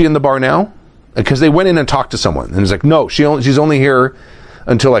 was she in the bar now? Because they went in and talked to someone. And it's like, no, she's only here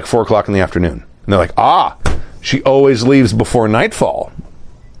until like 4 o'clock in the afternoon. And they're like, she always leaves before nightfall.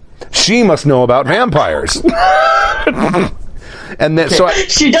 She must know about vampires. And then,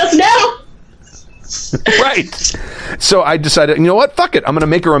 she does now. Right. So I decided, you know what? Fuck it. I'm going to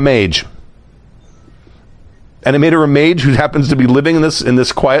make her a mage. And I made her a mage who happens to be living in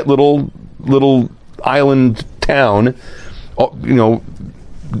this quiet little island town,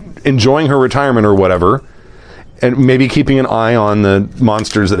 enjoying her retirement or whatever, and maybe keeping an eye on the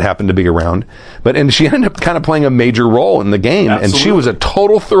monsters that happen to be around. And she ended up kind of playing a major role in the game. Absolutely. And she was a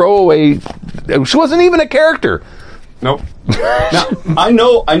total throwaway. She wasn't even a character. Nope. Now, I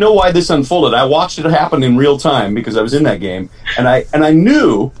know why this unfolded. I watched it happen in real time because I was in that game, and I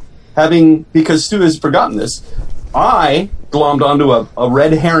knew, because Stu has forgotten this, I glommed onto a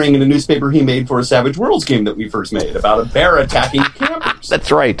red herring in a newspaper he made for a Savage Worlds game that we first made about a bear attacking campers.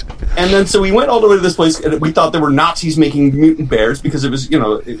 That's right. And then so we went all the way to this place, and we thought there were Nazis making mutant bears because it was,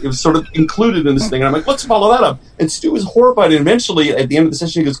 it was sort of included in this thing. And I'm like, let's follow that up. And Stu was horrified, and eventually at the end of the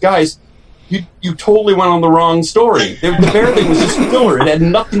session he goes, guys, You totally went on the wrong story. The bear thing was just filler. It had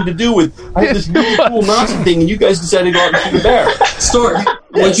nothing to do with, I had this really cool Nazi thing, and you guys decided to go out and shoot a bear. Stork,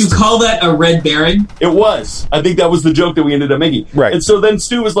 would you call that a red baron? It was. I think that was the joke that we ended up making. Right. And so then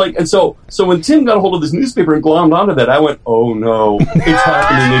Stu was like, so when Tim got a hold of this newspaper and glommed onto that, I went, oh no, it's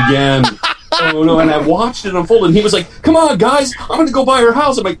happening again. Oh no, and I watched it unfold, and he was like, come on, guys, I'm going to go by her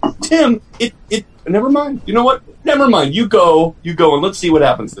house. I'm like, Tim, never mind. You know what? Never mind. You go, and let's see what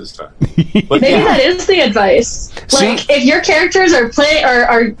happens this time. But Maybe that is the advice. Like, if your characters are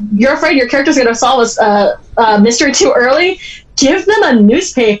you're afraid your character's going to solve a mystery too early, give them a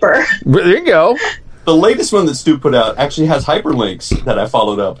newspaper. There you go. The latest one that Stu put out actually has hyperlinks that I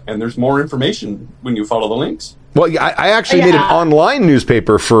followed up, and there's more information when you follow the links. Well, I actually made an online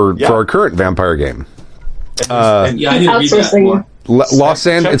newspaper for our current vampire game. I need to read that more. Los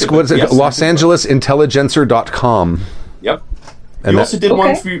Angeles Intelligencer.com. Yep. And you also did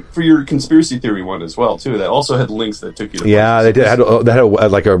one for your conspiracy theory one as well, too. That also had links that took you to places. They did. They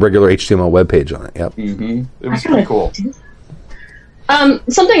had like a regular HTML web page on it. Yep. Mm-hmm. It was pretty cool.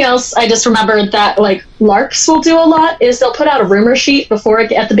 Something else I just remembered that like LARPs will do a lot is they'll put out a rumor sheet at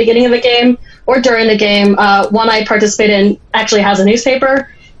the beginning of the game or during the game. One I participate in actually has a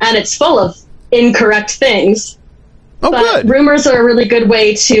newspaper, and it's full of incorrect things. Oh, but good. Rumors are a really good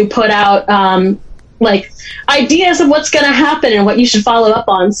way to put out like ideas of what's going to happen and what you should follow up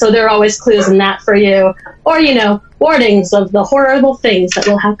on. So there are always clues in that for you, or warnings of the horrible things that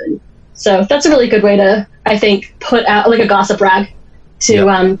will happen. So that's a really good way to, I think, put out like a gossip rag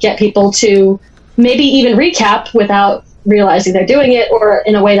to get people to maybe even recap without realizing they're doing it, or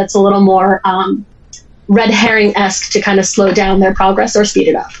in a way that's a little more red herring-esque to kind of slow down their progress or speed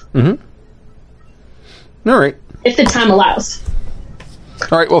it up. Mm-hmm. All right. If the time allows.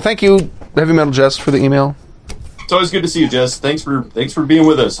 All right. Well, thank you, Heavy Metal Jess, for the email. It's always good to see you, Jess. Thanks for being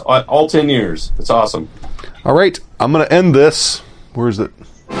with us all 10 years. It's awesome. All right. I'm going to end this. Where is it?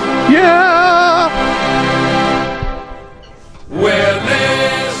 Yeah!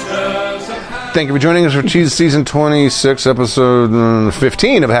 Thank you for joining us for Season 26, Episode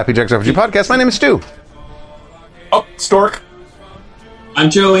 15 of Happy Jack's RPG Podcast. My name is Stu. Oh, Stork.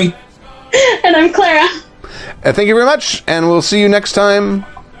 I'm Joey. And I'm Clara. And thank you very much, and we'll see you next time,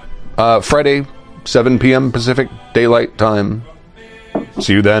 Friday, 7 p.m. Pacific Daylight Time.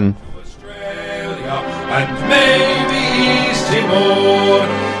 See you then. Australia and maybe East Timor,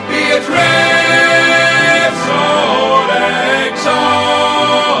 be it reds or exalted,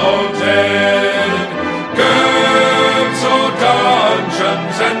 GURPS or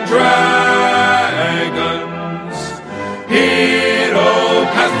Dungeons and Dragons, hero,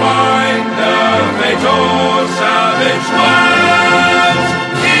 pathfinder, fate or savage worlds,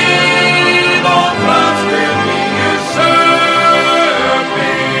 evil plots will be usurping,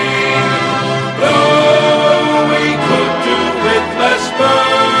 though we could do with less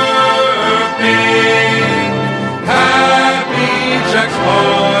burping. Happy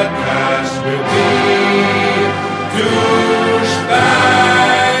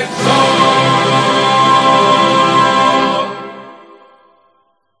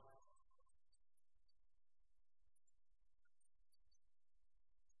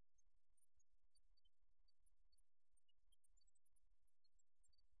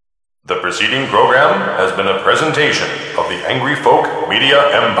preceding program has been a presentation of the Angry Folk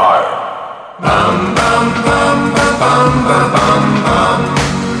Media Empire. Bum, bum, bum, bum, bum, bum, bum.